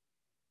you.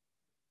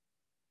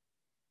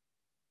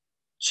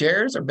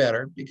 Shares are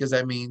better because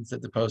that means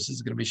that the post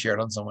is going to be shared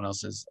on someone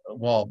else's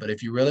wall. But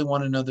if you really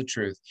want to know the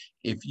truth,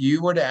 if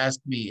you were to ask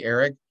me,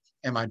 Eric,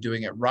 am I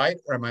doing it right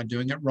or am I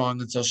doing it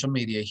wrong on social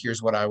media?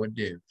 Here's what I would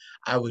do.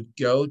 I would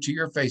go to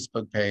your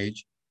Facebook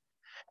page,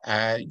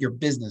 your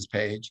business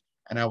page,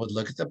 and I would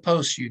look at the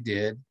posts you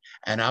did,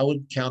 and I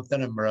would count the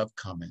number of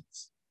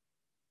comments.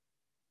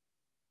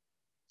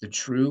 The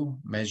true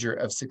measure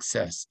of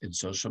success in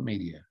social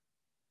media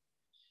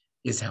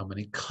is how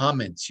many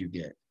comments you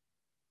get,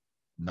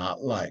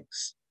 not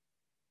likes,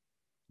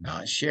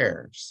 not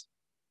shares,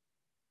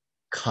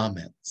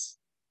 comments.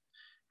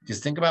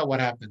 Just think about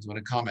what happens when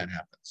a comment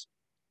happens.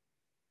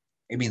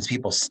 It means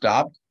people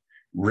stopped,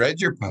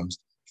 read your post,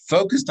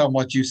 focused on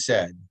what you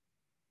said,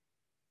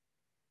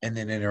 and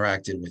then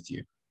interacted with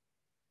you,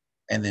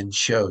 and then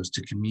chose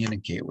to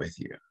communicate with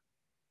you.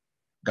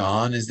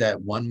 Gone is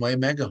that one-way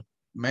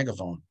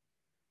megaphone.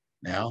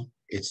 Now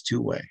it's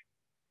two-way.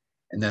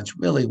 And that's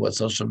really what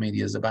social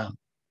media is about.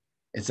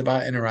 It's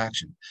about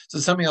interaction. So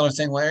some of y'all are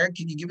saying, well, Eric,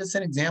 can you give us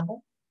an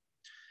example?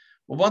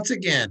 Well, once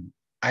again,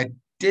 I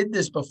did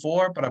this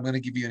before, but I'm going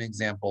to give you an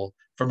example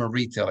from a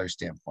retailer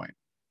standpoint.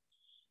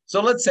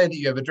 So let's say that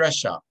you have a dress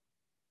shop.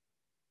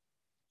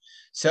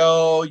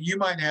 So you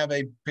might have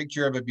a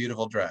picture of a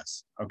beautiful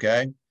dress,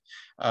 okay,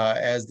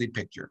 as the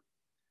picture.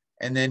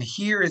 And then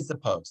here is the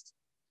post.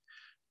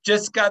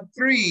 Just got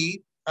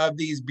 3 of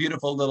these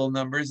beautiful little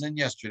numbers in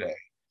yesterday.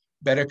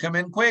 Better come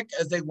in quick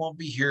as they won't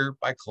be here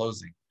by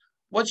closing.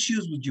 What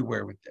shoes would you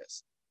wear with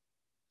this?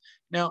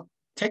 Now,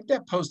 take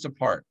that post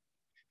apart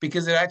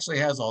because it actually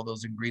has all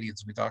those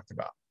ingredients we talked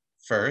about.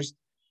 First,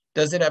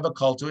 does it have a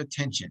call to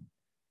attention?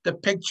 The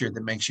picture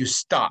that makes you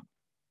stop.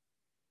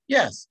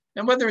 Yes,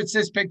 and whether it's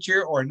this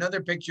picture or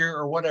another picture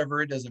or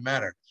whatever, it doesn't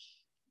matter,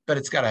 but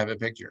it's got to have a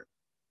picture.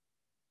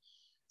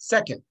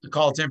 Second, the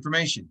call to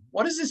information.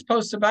 What is this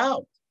post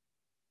about?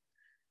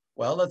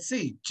 Well, let's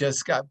see.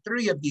 Just got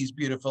 3 of these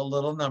beautiful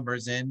little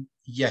numbers in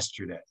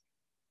yesterday.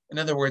 In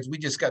other words, we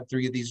just got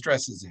 3 of these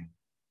dresses in.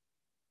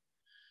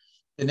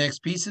 The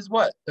next piece is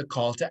what? The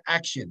call to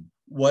action.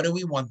 What do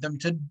we want them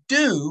to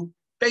do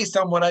based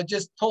on what I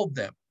just told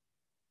them?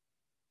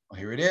 Well,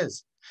 here it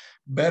is.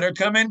 Better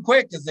come in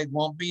quick as they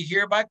won't be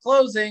here by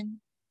closing.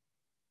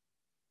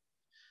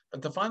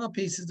 But the final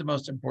piece is the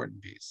most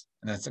important piece,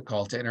 and that's the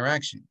call to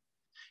interaction.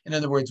 In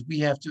other words, we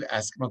have to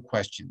ask them a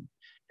question.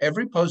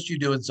 Every post you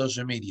do in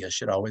social media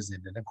should always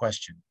end in a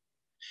question.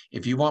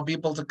 If you want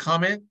people to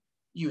comment,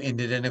 you end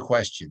it in a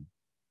question.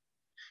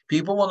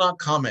 People will not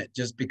comment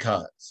just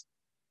because,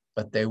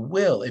 but they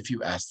will if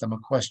you ask them a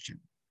question.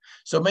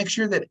 So make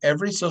sure that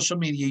every social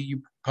media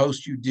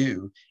post you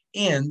do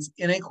ends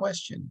in a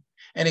question.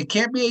 And it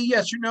can't be a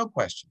yes or no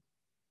question.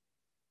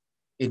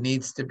 It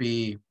needs to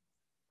be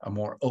a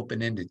more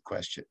open-ended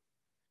question.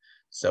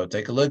 So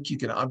take a look. You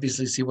can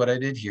obviously see what I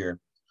did here.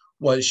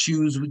 What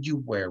shoes would you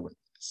wear with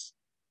this?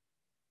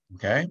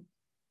 Okay.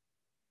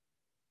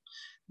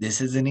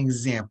 This is an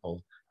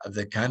example of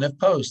the kind of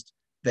post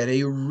that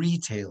a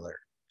retailer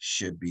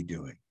should be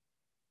doing.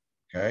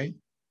 Okay.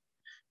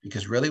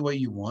 Because really what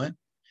you want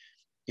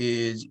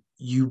is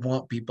you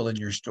want people in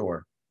your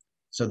store.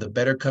 So the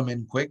better come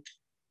in quick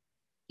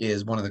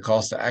is one of the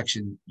calls to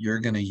action you're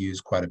going to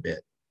use quite a bit.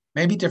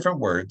 Maybe different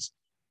words,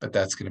 but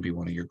that's going to be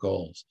one of your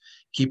goals.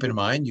 Keep in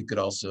mind, you could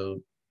also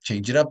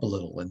change it up a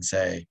little and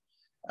say,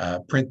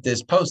 print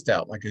this post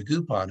out like a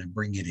coupon and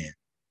bring it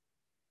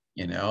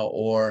in,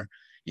 or,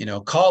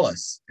 call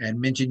us and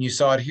mention you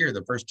saw it here.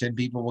 The first 10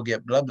 people will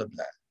get blah, blah,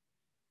 blah.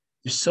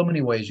 There's so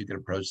many ways you can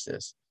approach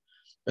this,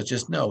 but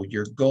just know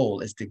your goal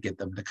is to get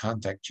them to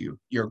contact you.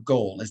 Your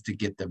goal is to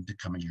get them to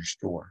come in your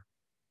store.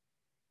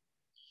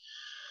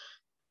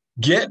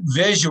 Get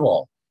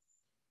visual.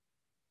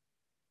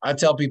 I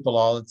tell people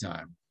all the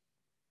time,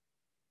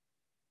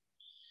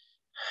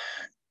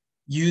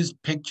 use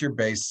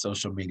picture-based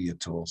social media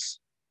tools.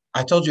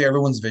 I told you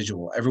everyone's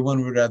visual.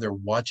 Everyone would rather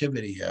watch a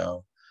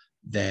video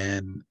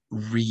than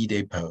read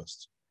a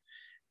post.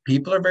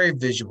 People are very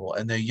visual,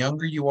 and the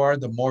younger you are,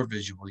 the more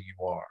visual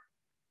you are.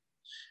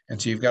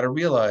 And so you've got to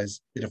realize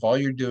that if all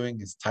you're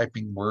doing is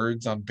typing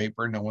words on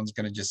paper, no one's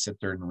going to just sit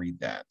there and read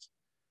that.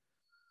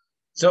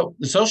 So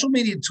the social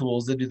media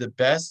tools that do the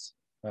best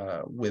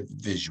with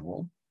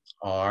visual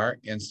are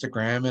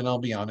Instagram and, I'll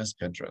be honest,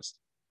 Pinterest.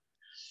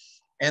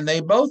 And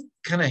they both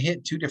kind of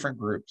hit 2 different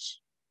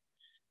groups.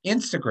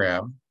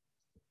 Instagram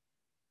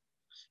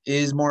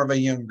is more of a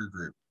younger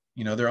group.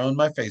 They're owned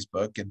by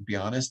Facebook, and to be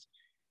honest,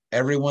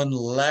 everyone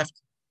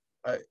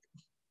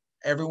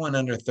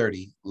under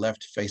 30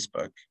 left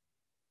Facebook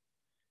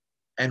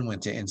and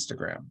went to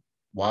Instagram.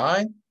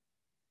 Why?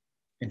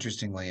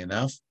 Interestingly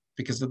enough,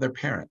 because of their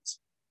parents.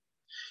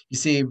 You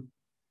see,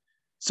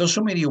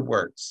 social media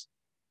works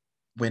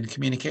when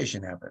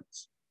communication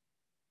happens.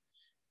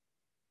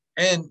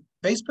 And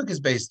Facebook is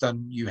based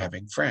on you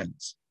having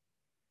friends.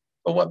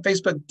 But what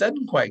Facebook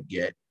doesn't quite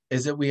get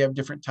is that we have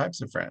different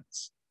types of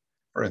friends.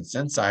 For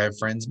instance, I have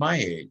friends my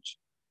age,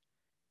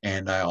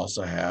 and I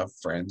also have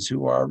friends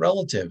who are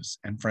relatives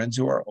and friends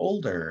who are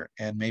older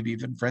and maybe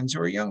even friends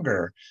who are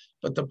younger.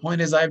 But the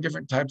point is I have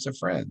different types of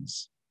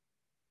friends.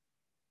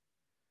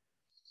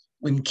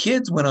 When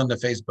kids went onto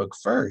Facebook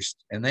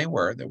first, and they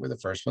were the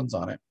first ones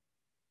on it,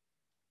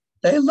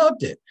 they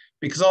loved it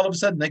because all of a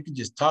sudden they could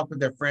just talk with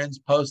their friends,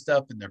 post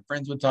up, and their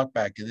friends would talk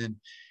back.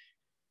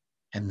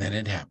 And then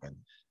it happened.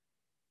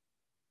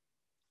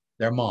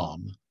 their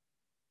mom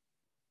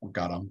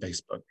got on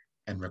Facebook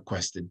and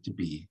requested to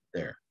be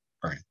their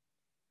friend.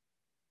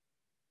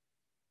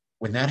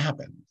 When that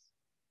happened,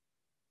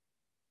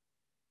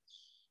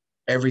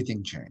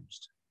 everything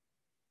changed,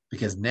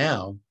 because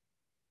now,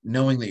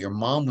 knowing that your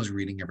mom was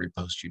reading every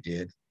post you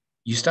did,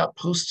 you stopped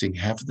posting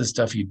half of the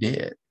stuff you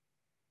did.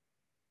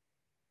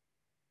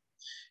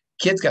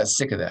 Kids got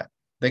sick of that.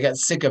 They got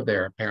sick of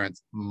their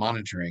parents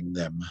monitoring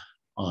them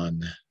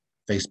on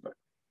Facebook.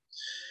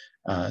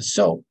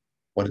 So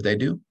what did they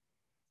do?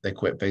 They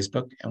quit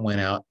Facebook and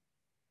went out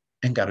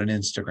and got an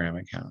Instagram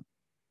account.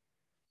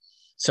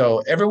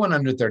 So everyone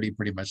under 30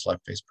 pretty much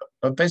left Facebook,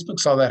 but Facebook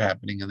saw that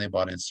happening and they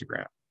bought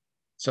Instagram.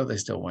 So they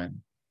still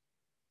win.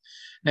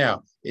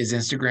 Now, is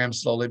Instagram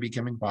slowly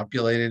becoming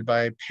populated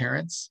by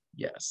parents?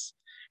 Yes.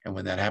 And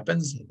when that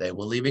happens, they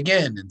will leave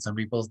again. And some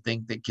people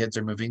think that kids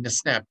are moving to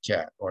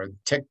Snapchat or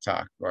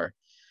TikTok or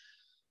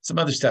some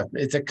other stuff.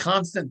 It's a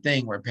constant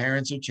thing where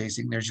parents are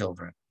chasing their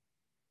children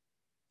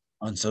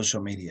on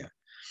social media.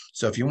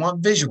 So if you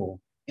want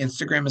visual,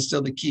 Instagram is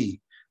still the key,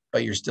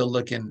 but you're still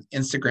looking,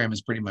 Instagram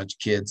is pretty much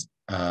kids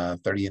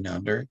 30 and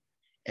under,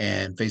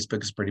 and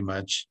Facebook is pretty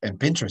much, and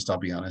Pinterest, I'll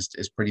be honest,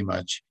 is pretty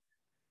much,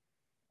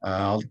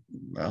 well,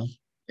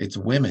 it's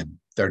women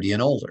 30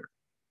 and older,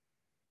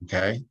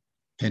 okay?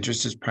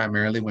 Pinterest is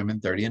primarily women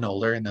 30 and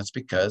older, and that's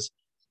because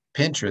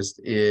Pinterest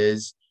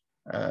is,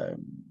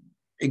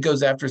 it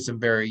goes after some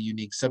very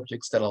unique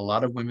subjects that a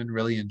lot of women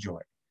really enjoy.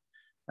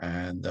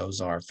 And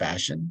those are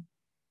fashion,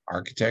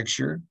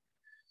 architecture,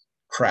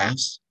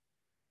 crafts,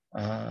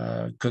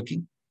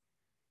 cooking.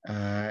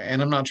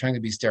 And I'm not trying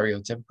to be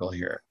stereotypical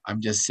here.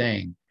 I'm just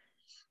saying,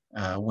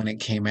 when it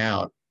came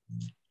out,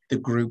 the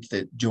group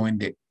that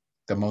joined it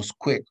the most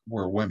quick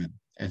were women.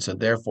 And so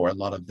therefore, a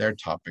lot of their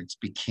topics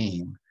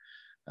became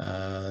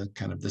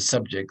kind of the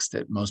subjects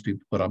that most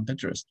people put on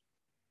Pinterest.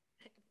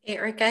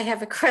 Eric, I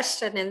have a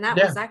question, and that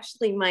Yeah. was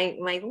actually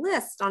my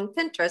list on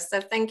Pinterest. So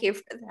thank you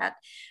for that.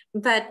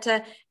 But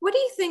what do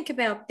you think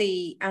about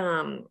the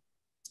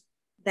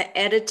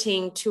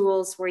editing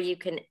tools where you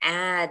can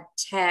add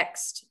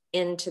text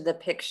into the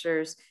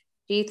pictures?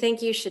 Do you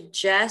think you should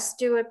just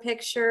do a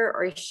picture,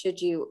 or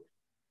should you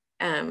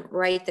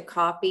write the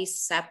copy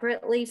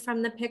separately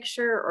from the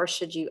picture, or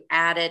should you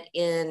add it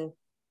in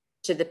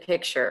to the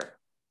picture?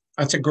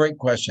 That's a great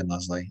question,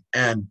 Leslie.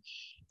 And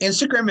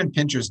Instagram and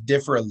Pinterest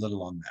differ a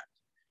little on that.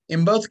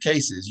 In both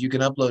cases, you can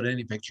upload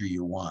any picture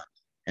you want,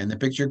 and the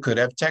picture could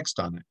have text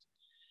on it.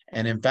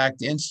 And in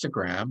fact,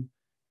 Instagram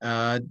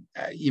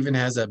even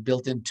has a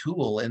built-in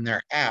tool in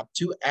their app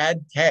to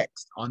add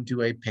text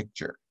onto a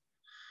picture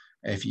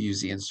if you use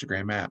the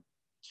Instagram app.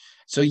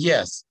 So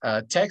yes,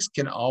 text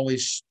can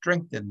always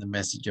strengthen the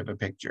message of a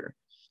picture.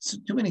 So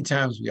too many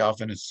times we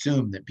often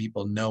assume that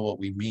people know what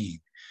we mean,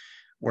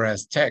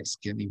 whereas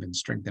text can even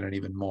strengthen it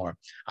even more.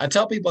 I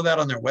tell people that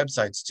on their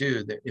websites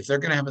too, that if they're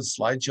going to have a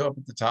slideshow up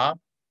at the top,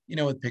 you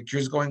know, with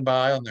pictures going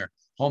by on their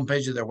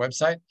homepage of their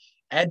website,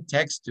 add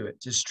text to it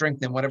to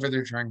strengthen whatever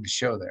they're trying to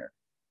show there.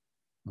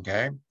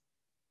 Okay.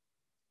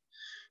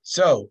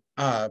 So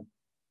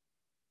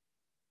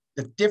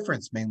the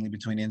difference mainly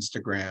between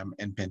Instagram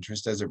and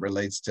Pinterest as it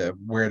relates to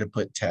where to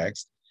put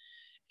text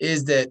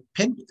is that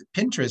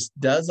Pinterest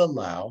does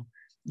allow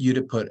you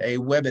to put a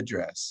web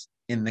address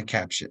in the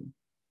caption.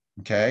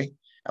 Okay.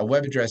 A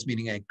web address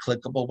meaning a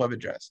clickable web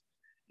address.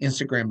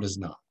 Instagram does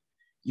not.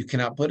 You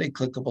cannot put a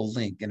clickable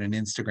link in an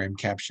Instagram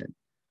caption.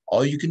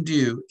 All you can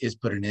do is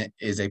put a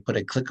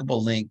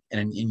clickable link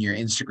in your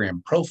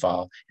Instagram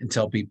profile and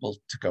tell people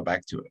to go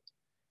back to it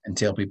and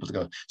tell people to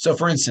go. So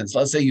for instance,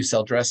 let's say you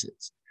sell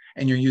dresses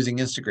and you're using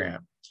Instagram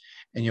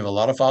and you have a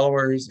lot of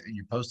followers and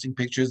you're posting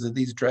pictures of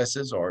these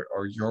dresses or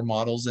your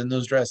models in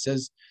those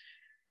dresses,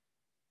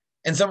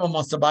 and someone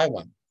wants to buy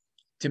one.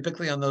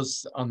 Typically on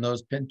those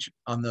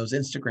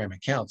Instagram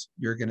accounts,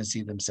 you're going to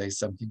see them say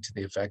something to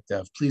the effect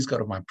of, please go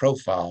to my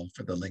profile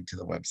for the link to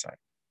the website.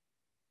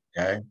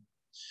 Okay.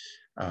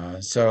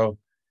 So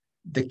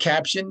the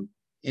caption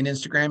in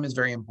Instagram is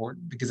very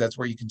important because that's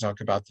where you can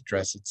talk about the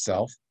dress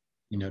itself,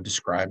 you know,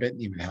 describe it,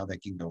 and even how they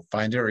can go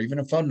find it, or even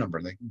a phone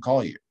number they can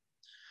call you.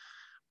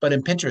 But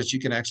in Pinterest, you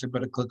can actually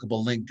put a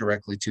clickable link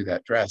directly to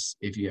that dress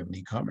if you have an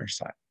e-commerce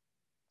site.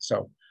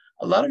 So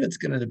a lot of it's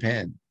going to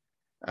depend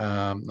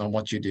on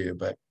what you do,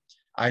 but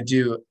I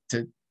do,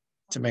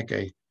 to make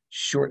a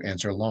short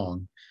answer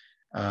long,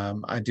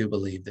 I do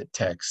believe that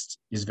text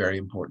is very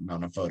important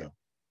on a photo.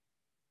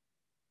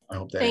 I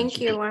hope that Thank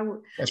answers you.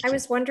 your question. I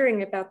was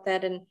wondering about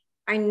that, and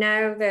I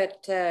know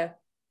that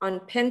on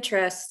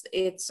Pinterest,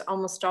 it's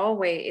almost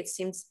always, it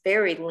seems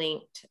very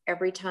linked.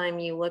 Every time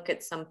you look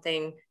at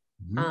something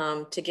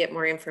to get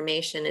more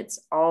information, it's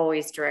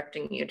always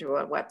directing you to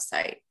a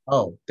website.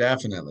 Oh,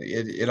 definitely.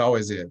 It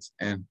always is.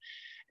 And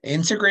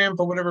Instagram,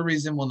 for whatever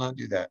reason, will not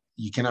do that.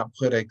 You cannot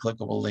put a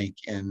clickable link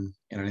in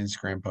an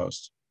Instagram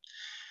post.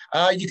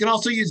 You can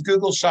also use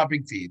Google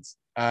shopping feeds.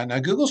 Now,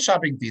 Google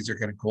shopping feeds are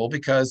kind of cool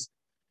because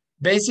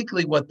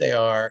basically what they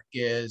are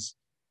is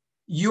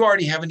you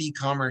already have an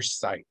e-commerce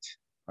site,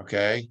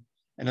 okay?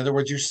 In other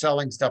words, you're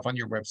selling stuff on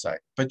your website,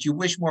 but you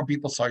wish more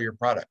people saw your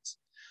products.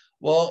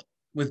 Well,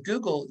 with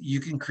Google, you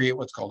can create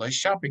what's called a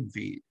shopping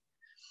feed,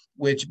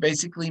 which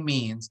basically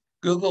means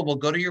Google will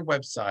go to your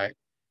website,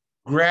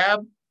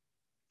 grab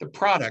the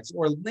products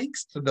or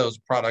links to those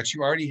products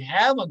you already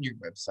have on your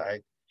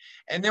website.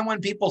 And then when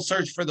people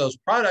search for those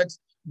products,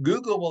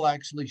 Google will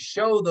actually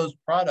show those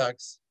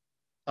products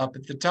up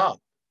at the top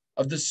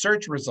of the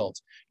search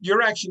results.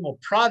 Your actual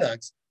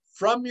products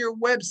from your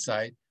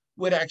website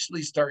would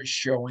actually start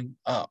showing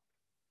up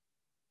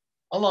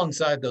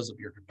alongside those of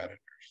your competitors.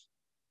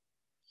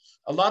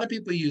 A lot of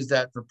people use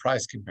that for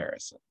price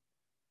comparison,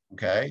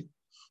 okay?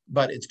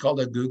 But it's called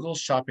a Google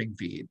shopping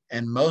feed,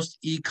 and most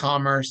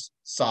e-commerce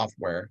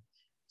software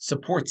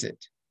supports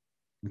it,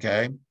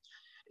 okay?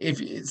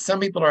 If some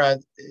people are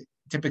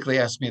typically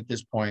ask me at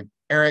this point,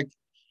 Eric,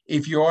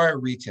 if you are a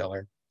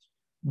retailer,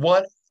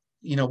 what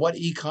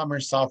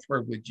e-commerce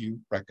software would you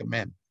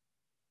recommend?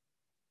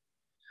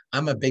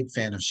 I'm a big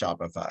fan of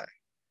Shopify.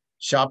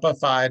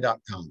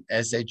 Shopify.com,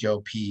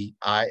 Shopify.com.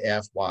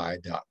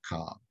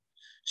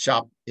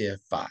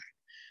 Shopify.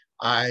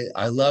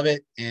 I love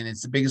it, and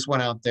it's the biggest one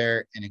out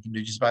there, and it can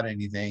do just about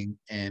anything,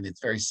 and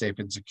it's very safe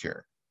and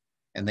secure.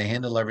 And they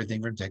handle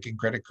everything from taking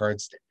credit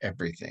cards to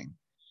everything,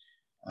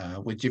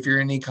 which if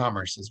you're in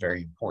e-commerce is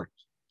very important.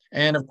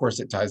 And of course,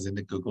 it ties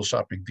into Google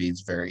shopping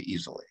feeds very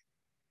easily.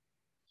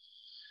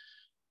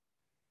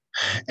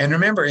 And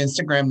remember,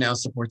 Instagram now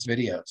supports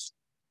videos,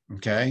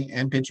 okay?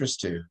 And Pinterest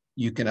too.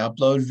 You can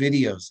upload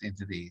videos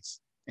into these.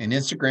 And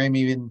Instagram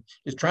even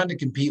is trying to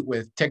compete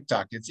with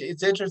TikTok.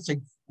 It's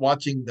interesting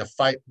watching the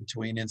fight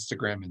between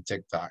Instagram and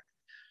TikTok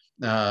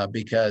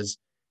because,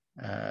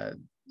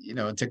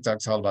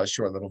 TikTok's all about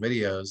short little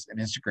videos, and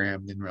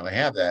Instagram didn't really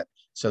have that.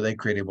 So they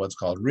created what's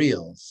called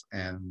Reels.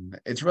 And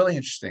it's really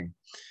interesting.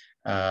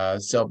 But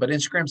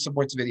Instagram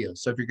supports videos.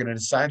 So if you're going to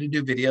decide to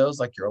do videos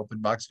like your open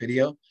box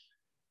video,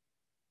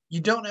 you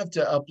don't have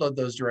to upload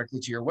those directly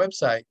to your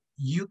website.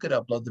 You could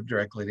upload them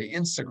directly to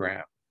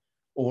Instagram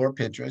or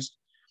Pinterest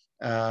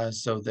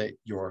so that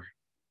your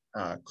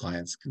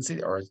clients can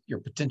see, or your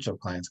potential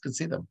clients can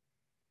see them.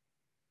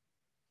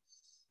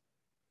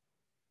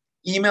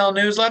 Email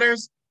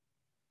newsletters.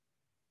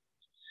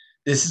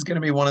 This is going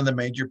to be one of the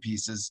major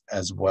pieces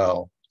as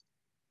well.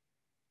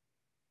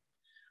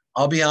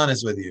 I'll be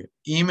honest with you.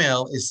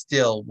 Email is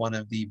still one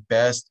of the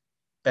best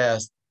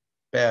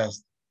ways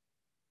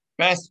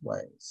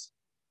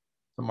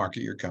to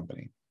market your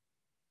company.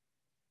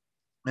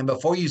 And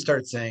before you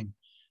start saying,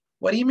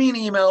 what do you mean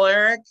email,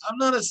 Eric? I'm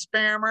not a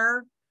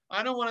spammer.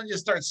 I don't want to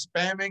just start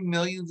spamming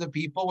millions of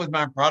people with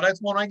my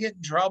products. Won't I get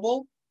in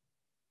trouble?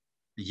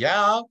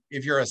 Yeah,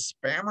 if you're a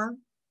spammer.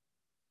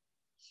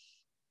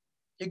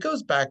 It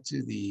goes back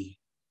to the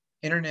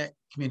Internet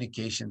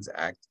Communications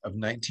Act of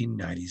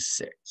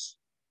 1996,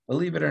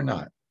 believe it or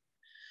not.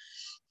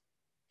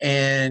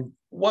 And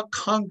what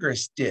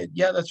Congress did,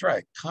 yeah, that's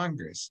right,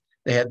 Congress,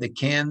 they had the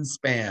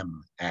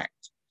CAN-SPAM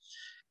Act,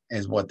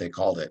 is what they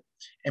called it.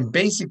 And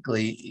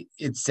basically,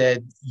 it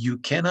said you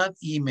cannot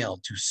email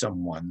to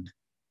someone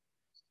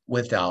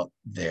without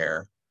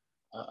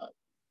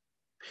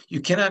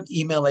you cannot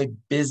email a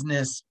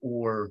business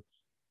or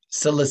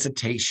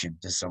solicitation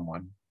to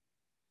someone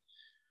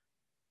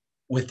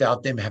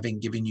without them having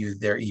given you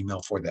their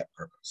email for that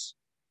purpose.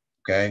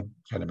 Okay,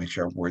 try to make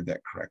sure I word that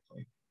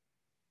correctly.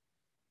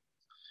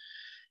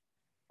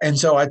 And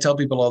so I tell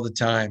people all the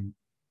time,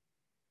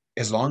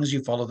 as long as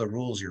you follow the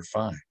rules, you're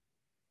fine.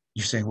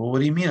 You're saying, well, what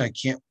do you mean I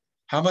can't?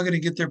 How am I going to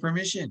get their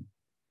permission?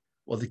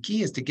 Well, the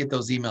key is to get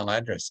those email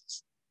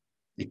addresses.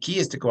 The key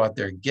is to go out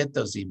there and get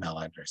those email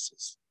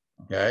addresses,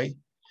 okay?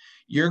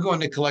 You're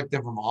going to collect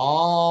them from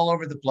all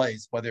over the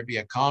place, whether it be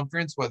a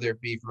conference, whether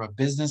it be from a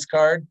business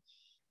card.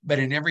 But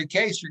in every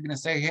case, you're going to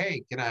say,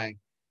 hey, can I,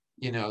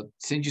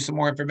 send you some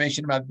more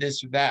information about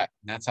this or that?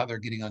 And that's how they're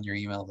getting on your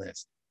email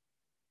list.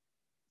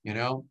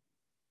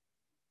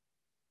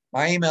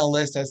 My email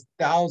list has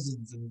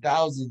thousands and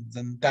thousands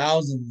and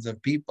thousands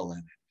of people in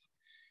it.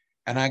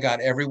 And I got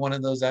every one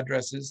of those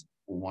addresses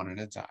one at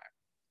a time.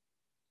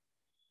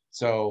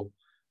 So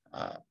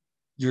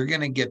you're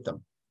going to get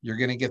them. You're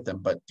going to get them,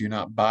 but do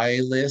not buy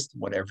a list,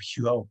 whatever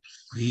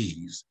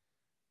please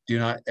do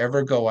not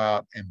ever go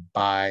out and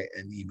buy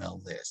an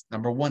email list.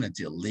 Number one, it's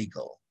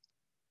illegal.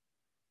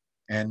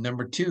 And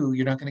number two,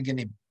 you're not going to get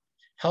any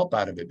help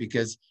out of it,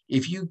 because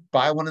if you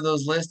buy one of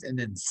those lists and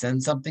then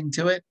send something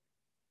to it,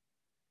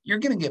 you're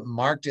going to get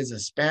marked as a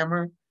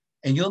spammer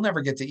and you'll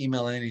never get to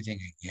email anything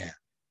again.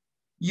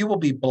 You will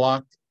be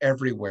blocked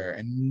everywhere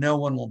and no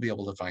one will be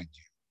able to find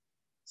you.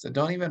 So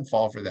don't even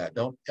fall for that.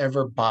 Don't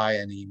ever buy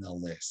an email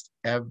list,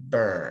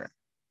 ever.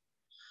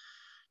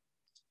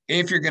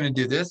 If you're going to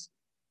do this,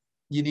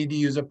 you need to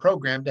use a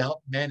program to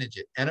help manage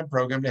it and a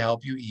program to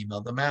help you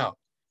email them out.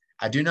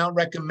 I do not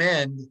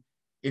recommend,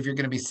 if you're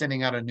going to be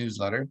sending out a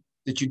newsletter,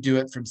 that you do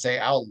it from, say,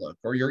 Outlook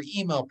or your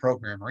email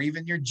program or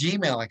even your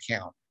Gmail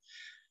account.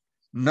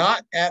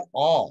 Not at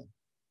all.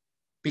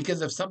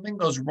 Because if something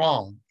goes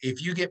wrong,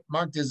 if you get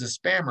marked as a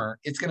spammer,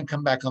 it's going to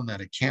come back on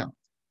that account.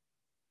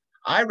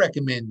 I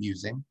recommend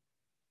using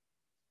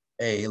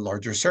a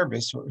larger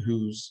service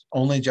whose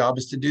only job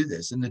is to do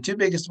this. And the two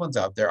biggest ones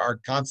out there are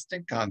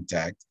Constant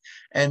Contact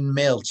and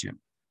MailChimp.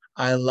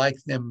 I like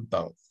them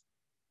both.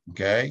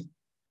 Okay.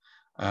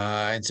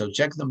 And so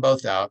check them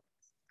both out.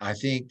 I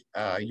think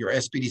your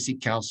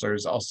SBDC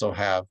counselors also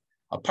have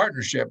a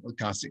partnership with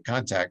Constant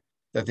Contact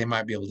that they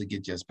might be able to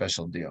get you a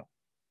special deal.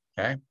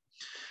 Okay.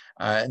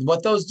 And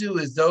what those do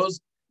is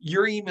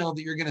your email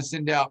that you're going to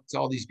send out to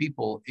all these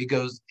people, it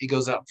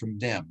goes out from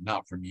them,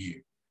 not from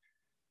you.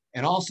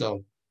 And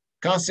also,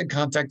 Constant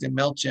Contact and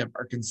MailChimp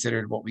are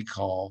considered what we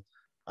call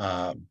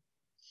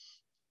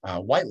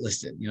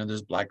whitelisted.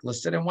 There's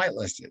blacklisted and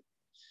whitelisted.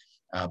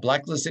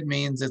 Blacklisted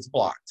means it's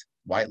blocked.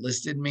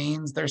 Whitelisted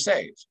means they're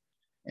safe.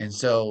 And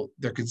so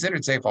they're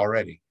considered safe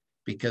already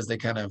because they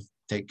kind of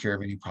take care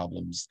of any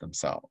problems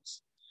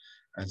themselves.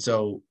 And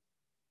so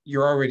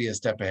you're already a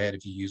step ahead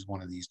if you use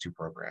one of these two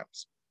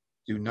programs.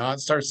 Do not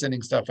start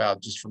sending stuff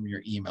out just from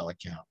your email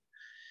account,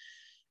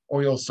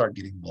 or you'll start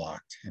getting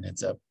blocked, and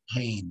it's a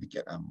pain to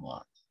get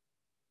unblocked.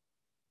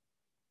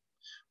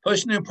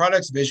 Push new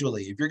products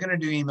visually. If you're going to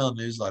do email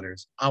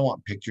newsletters, I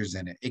want pictures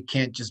in it. It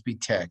can't just be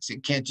text.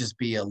 It can't just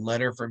be a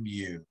letter from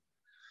you.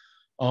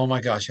 Oh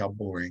my gosh, how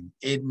boring.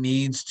 It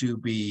needs to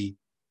be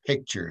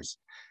pictures.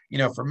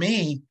 For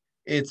me,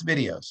 it's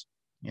videos.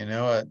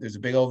 There's a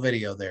big old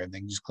video there and they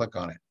can just click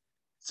on it.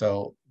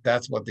 So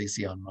that's what they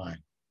see on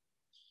mine.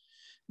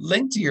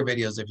 Link to your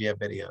videos if you have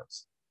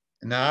videos.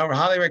 And now I would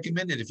highly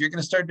recommend it. If you're going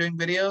to start doing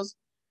videos,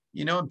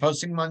 and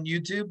posting them on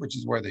YouTube, which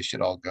is where they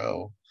should all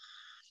go,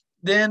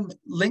 then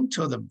link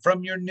to them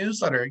from your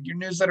newsletter. Your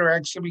newsletter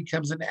actually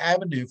becomes an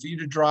avenue for you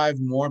to drive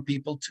more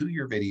people to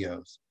your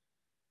videos.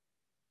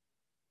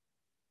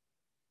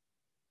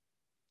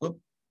 Whoop,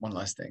 one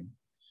last thing.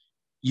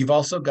 You've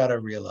also got to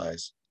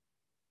realize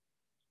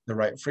the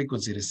right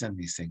frequency to send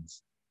these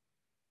things.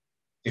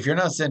 If you're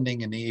not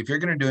sending if you're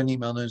going to do an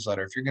email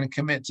newsletter, if you're going to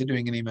commit to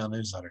doing an email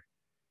newsletter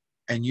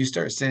and you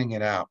start sending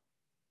it out,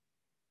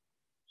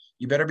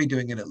 you better be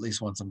doing it at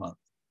least once a month.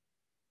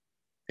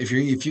 If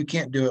you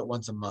can't do it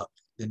once a month,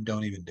 then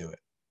don't even do it.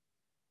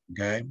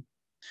 Okay.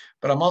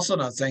 But I'm also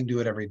not saying do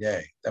it every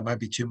day. That might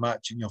be too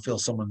much and you'll fill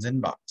someone's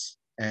inbox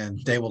and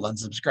they will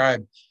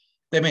unsubscribe.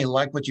 They may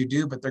like what you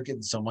do, but they're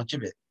getting so much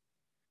of it.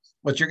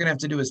 What you're going to have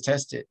to do is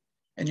test it.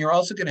 And you're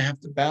also going to have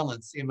to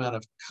balance the amount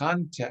of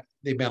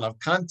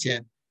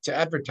content to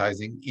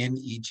advertising in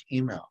each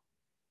email.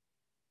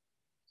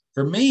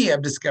 For me,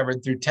 I've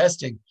discovered through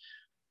testing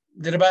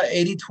that about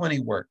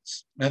 80-20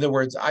 works. In other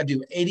words, I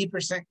do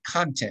 80%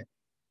 content.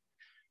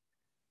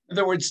 In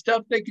other words,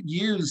 stuff they could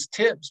use,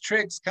 tips,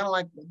 tricks, kind of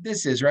like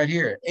this is right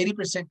here.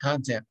 80%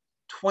 content,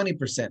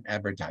 20%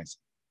 advertising.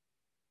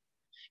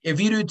 If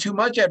you do too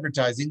much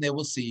advertising, they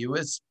will see you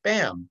as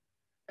spam.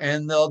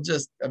 And they'll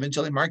just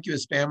eventually mark you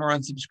as spam or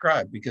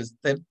unsubscribe because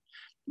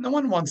no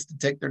one wants to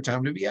take their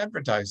time to be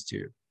advertised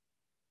to.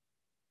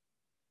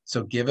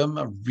 So give them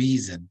a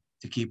reason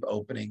to keep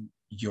opening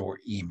your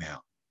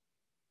email.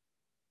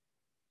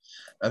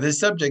 Now, this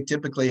subject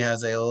typically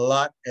has a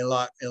lot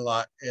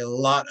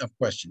of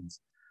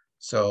questions.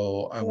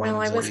 So I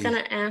was going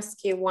to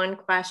ask you one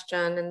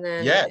question, and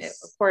then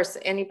yes, of course,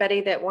 anybody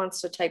that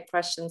wants to type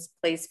questions,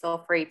 please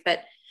feel free.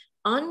 But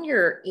on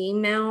your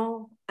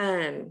email,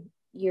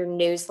 your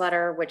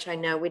newsletter, which I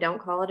know we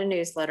don't call it a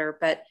newsletter,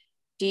 but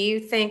do you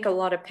think a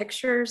lot of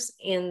pictures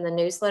in the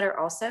newsletter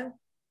also?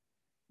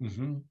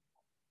 Mm-hmm.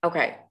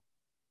 Okay.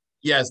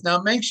 Yes.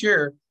 Now make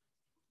sure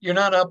you're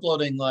not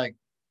uploading like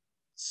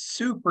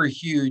super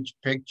huge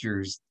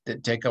pictures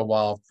that take a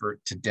while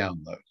to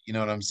download. You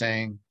know what I'm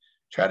saying?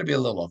 Try to be a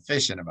little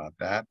efficient about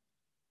that.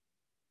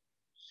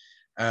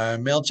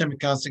 MailChimp and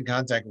Constant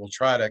Contact will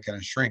try to kind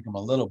of shrink them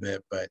a little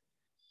bit, but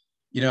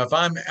if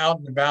I'm out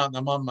and about and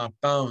I'm on my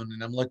phone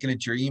and I'm looking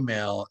at your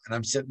email and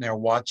I'm sitting there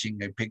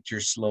watching a picture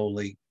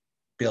slowly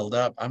build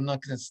up, I'm not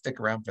going to stick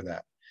around for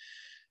that.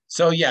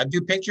 So yeah,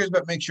 do pictures,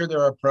 but make sure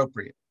they're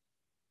appropriate.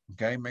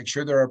 Okay. Make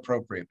sure they're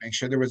appropriate. Make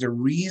sure there was a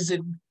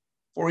reason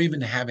for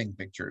even having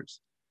pictures.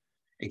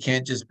 It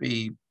can't just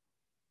be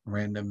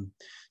random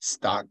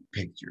stock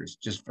pictures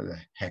just for the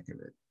heck of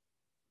it.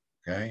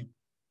 Okay.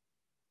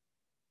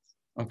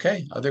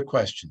 Okay. Other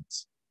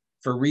questions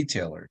for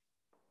retailers?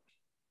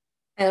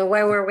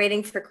 While we're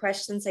waiting for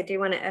questions, I do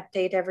want to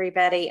update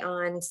everybody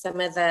on some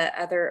of the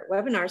other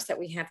webinars that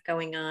we have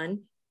going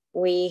on.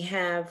 We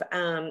have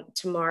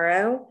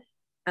tomorrow,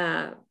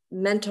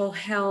 mental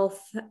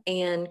health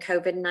and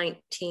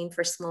COVID-19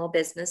 for small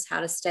business,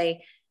 how to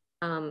stay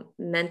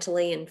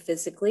mentally and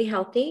physically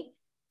healthy.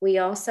 We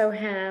also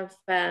have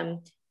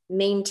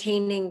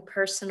maintaining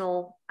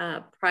personal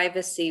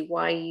privacy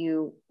while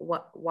you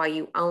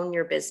own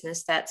your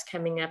business. That's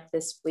coming up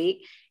this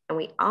week. And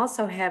we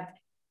also have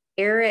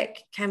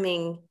Eric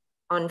coming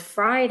on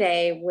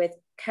Friday with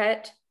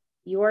cut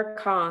your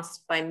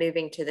cost by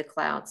moving to the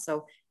cloud.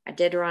 So I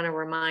did want to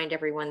remind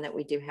everyone that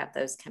we do have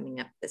those coming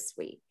up this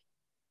week.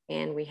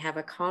 And we have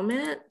a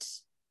comment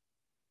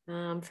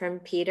from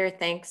Peter.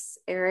 Thanks,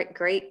 Eric.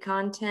 Great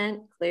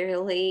content,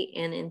 clearly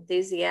and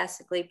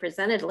enthusiastically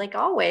presented, like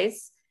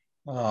always.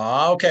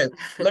 Okay.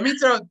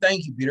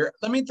 Thank you, Peter.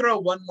 Let me throw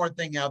one more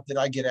thing out that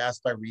I get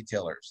asked by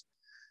retailers.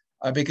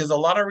 Because a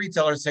lot of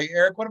retailers say,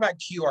 Eric, what about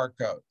QR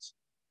codes?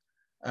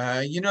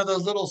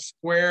 Those little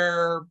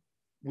square,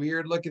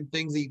 weird looking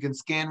things that you can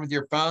scan with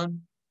your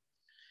phone?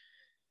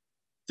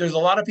 There's a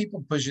lot of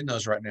people pushing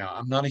those right now.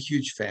 I'm not a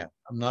huge fan.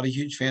 I'm not a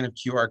huge fan of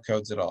QR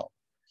codes at all.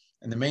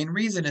 And the main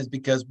reason is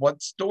because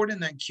what's stored in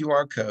that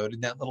QR code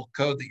and that little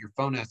code that your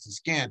phone has to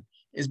scan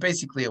is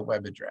basically a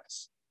web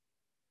address.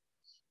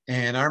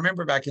 And I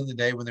remember back in the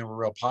day when they were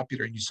real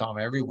popular and you saw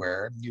them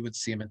everywhere, and you would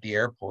see them at the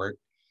airport.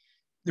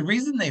 The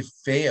reason they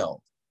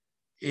failed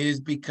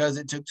is because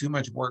it took too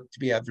much work to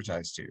be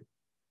advertised to.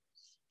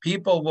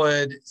 People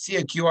would see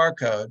a QR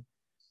code,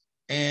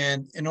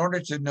 and in order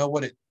to know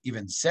what it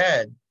even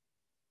said,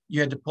 you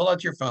had to pull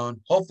out your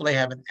phone, hopefully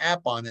have an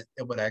app on it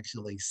that would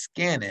actually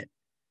scan it,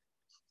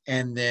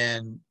 and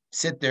then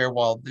sit there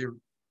while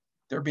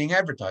they're being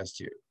advertised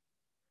to.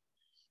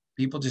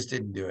 People just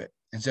didn't do it.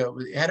 And so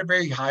it had a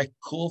very high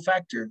cool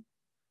factor,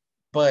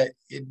 but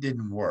it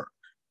didn't work.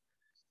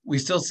 We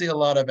still see a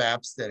lot of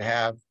apps that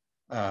have,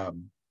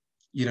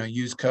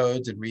 use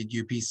codes and read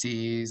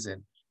UPCs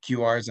and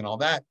QRs and all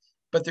that,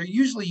 but they're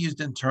usually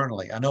used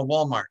internally. I know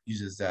Walmart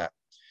uses that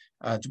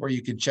to where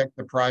you can check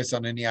the price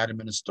on any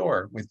item in a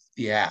store with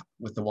the app,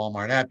 with the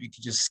Walmart app. You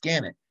can just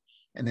scan it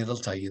and it'll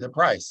tell you the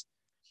price.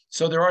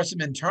 So there are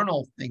some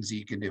internal things that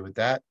you can do with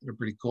that. They're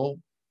pretty cool.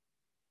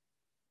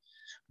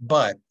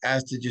 But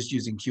as to just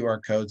using QR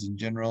codes in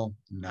general,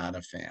 not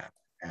a fan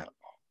at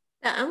all.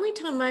 The only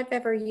time I've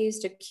ever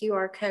used a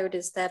QR code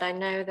is that I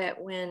know that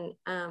when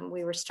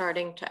we were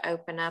starting to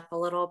open up a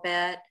little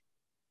bit,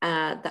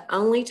 the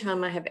only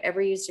time I have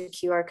ever used a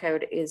QR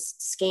code is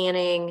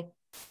scanning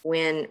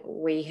when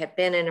we have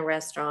been in a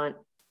restaurant,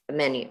 the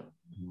menu.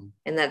 Mm-hmm.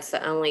 And that's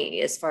the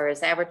only, as far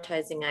as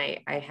advertising,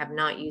 I have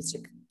not used a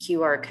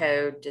QR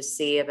code to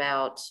see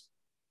about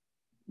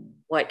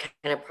what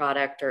kind of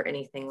product or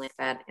anything like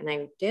that. And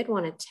I did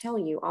want to tell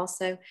you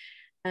also,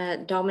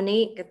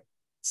 Dominique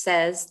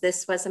says,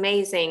 this was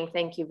amazing.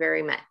 Thank you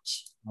very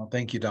much. Well,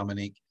 thank you,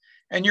 Dominique.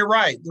 And you're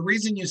right. The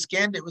reason you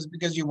scanned it was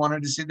because you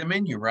wanted to see the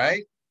menu,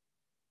 right?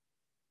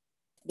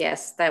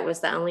 Yes, that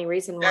was the only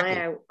reason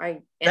why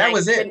that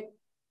was it.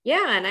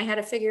 Yeah, and I had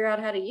to figure out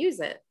how to use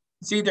it.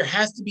 See, there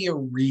has to be a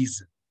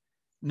reason.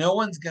 No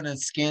one's going to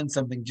scan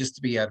something just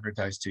to be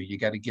advertised to. You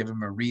got to give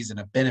them a reason,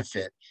 a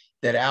benefit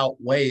that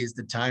outweighs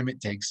the time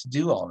it takes to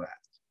do all that.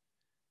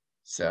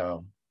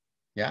 So,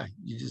 yeah,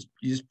 you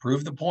just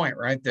prove the point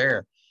right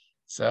there.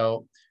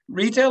 So,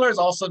 retailers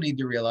also need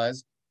to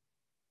realize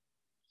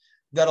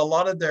that a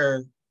lot of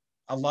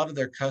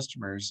their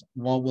customers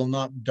will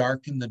not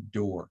darken the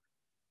door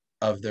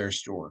of their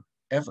store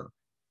ever.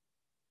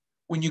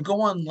 When you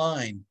go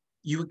online,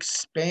 you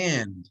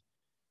expand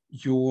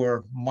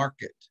your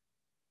market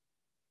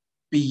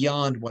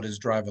beyond what is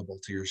drivable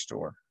to your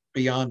store,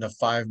 beyond a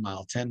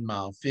 5-mile,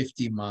 10-mile,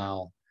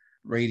 50-mile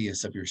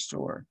radius of your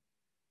store.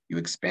 You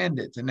expand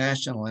it to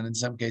national and in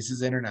some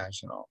cases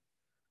international.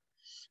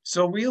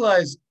 So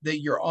realize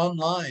that your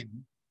online,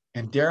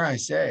 and dare I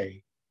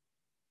say,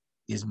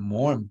 is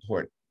more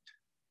important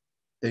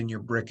than your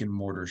brick and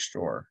mortar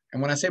store.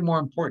 And when I say more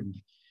important,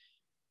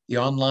 the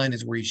online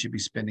is where you should be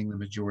spending the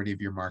majority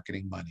of your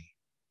marketing money.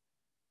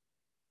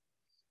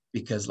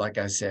 Because like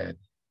I said,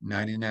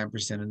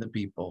 99% of the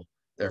people,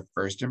 their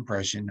first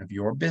impression of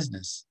your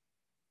business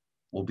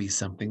will be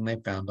something they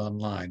found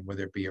online,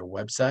 whether it be your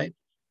website,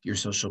 your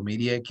social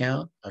media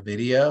account, a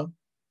video.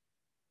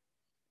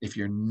 If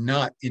you're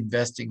not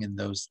investing in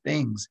those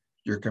things,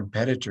 your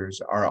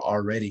competitors are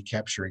already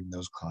capturing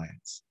those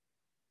clients.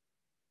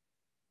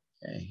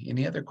 Okay,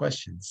 any other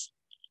questions?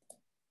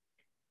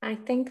 I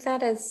think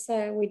that is,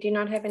 we do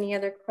not have any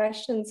other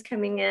questions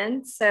coming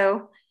in.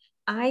 So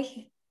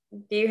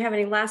do you have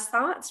any last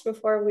thoughts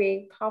before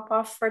we pop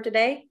off for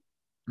today?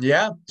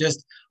 Yeah,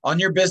 just on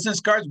your business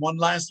cards, one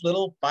last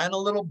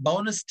final little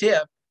bonus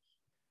tip.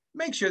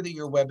 Make sure that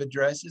your web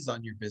address is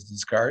on your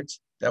business cards.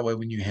 That way,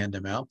 when you hand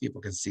them out,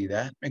 people can see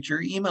that. Make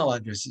sure your email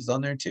address is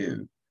on there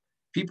too.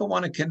 People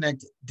want to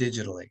connect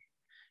digitally.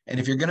 And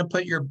if you're going to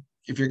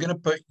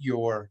put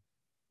your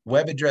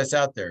web address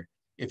out there,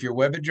 if your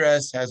web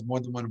address has more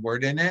than one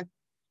word in it,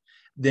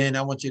 then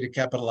I want you to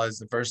capitalize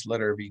the first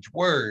letter of each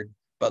word,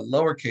 but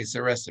lowercase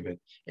the rest of it.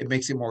 It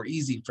makes it more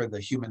easy for the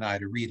human eye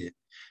to read it,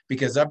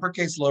 because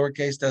uppercase,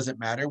 lowercase doesn't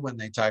matter when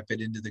they type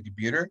it into the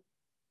computer.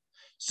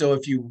 So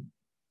if you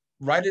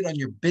write it on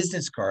your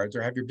business cards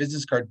or have your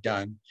business card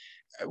done,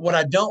 what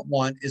I don't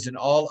want is an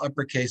all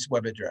uppercase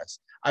web address.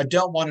 I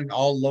don't want an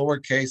all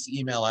lowercase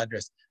email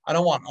address. I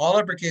don't want all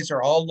uppercase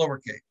or all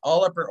lowercase,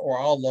 all upper or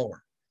all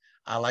lower.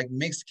 I like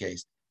mixed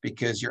case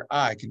because your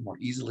eye can more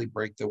easily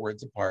break the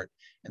words apart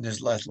and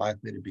there's less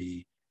likely to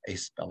be a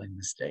spelling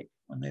mistake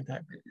when they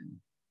type it in.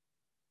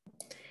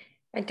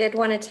 I did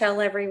want to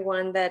tell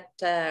everyone that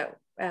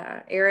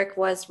Eric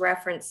was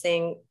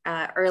referencing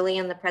early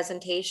in the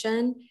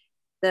presentation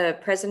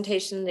that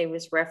he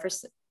was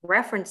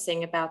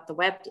referencing about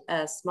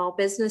the small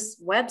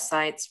business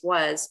websites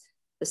was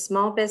The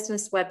small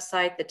business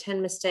website, the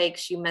 10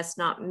 mistakes you must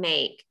not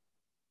make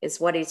is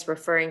what he's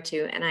referring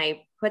to. And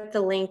I put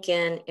the link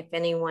in if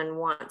anyone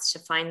wants to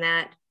find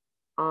that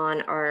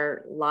on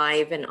our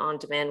live and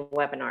on-demand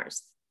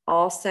webinars.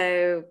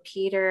 Also,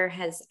 Peter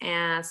has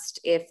asked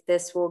if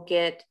this will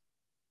be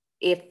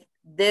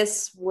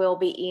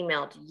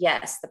emailed.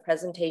 Yes, the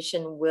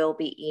presentation will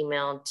be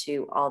emailed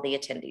to all the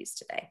attendees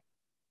today.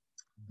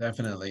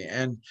 Definitely.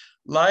 And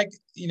like,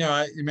 you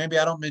know, maybe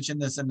I don't mention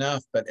this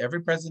enough, but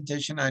every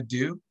presentation I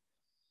do,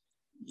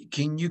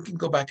 you can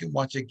go back and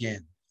watch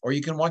again, or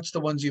you can watch the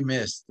ones you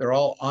missed. They're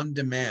all on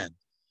demand.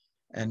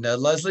 And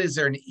Leslie, is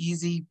there an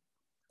easy,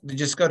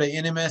 just go to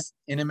NMS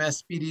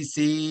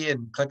BDC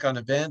and click on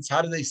events?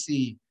 How do they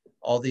see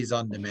all these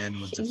on demand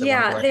ones if they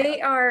want to go ahead?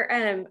 They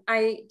are,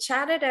 I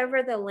chatted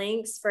over the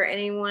links for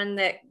anyone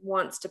that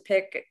wants to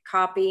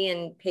copy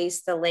and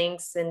paste the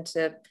links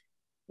into,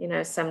 you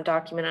know, some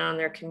document on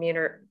their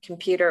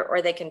computer,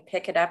 or they can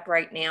pick it up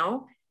right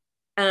now.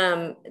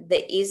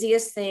 The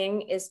easiest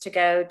thing is to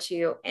go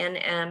to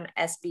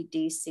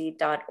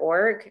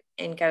nmsbdc.org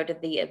and go to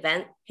the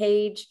event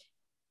page,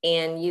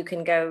 and you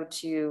can go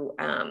to you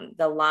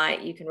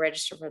can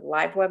register for the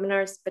live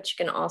webinars, but you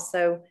can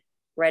also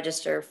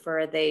register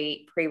for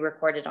the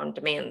pre-recorded on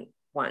demand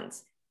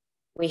ones.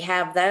 We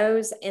have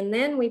those, and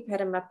then we put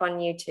them up on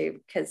YouTube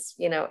because,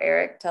 you know,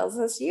 Eric tells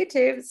us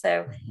YouTube,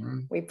 so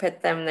we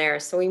put them there.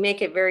 So we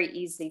make it very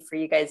easy for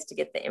you guys to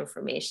get the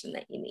information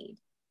that you need.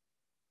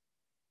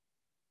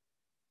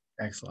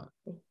 Excellent.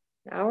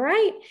 All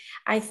right.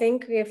 I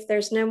think if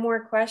there's no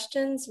more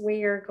questions,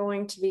 we are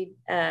going to be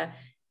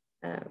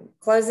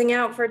closing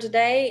out for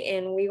today,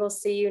 and we will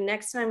see you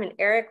next time. And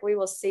Eric, we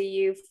will see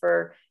you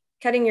for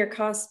cutting your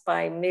costs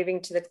by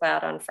moving to the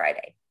cloud on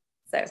Friday.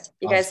 So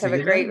you guys have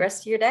a great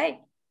rest of your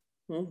day.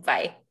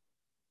 Bye.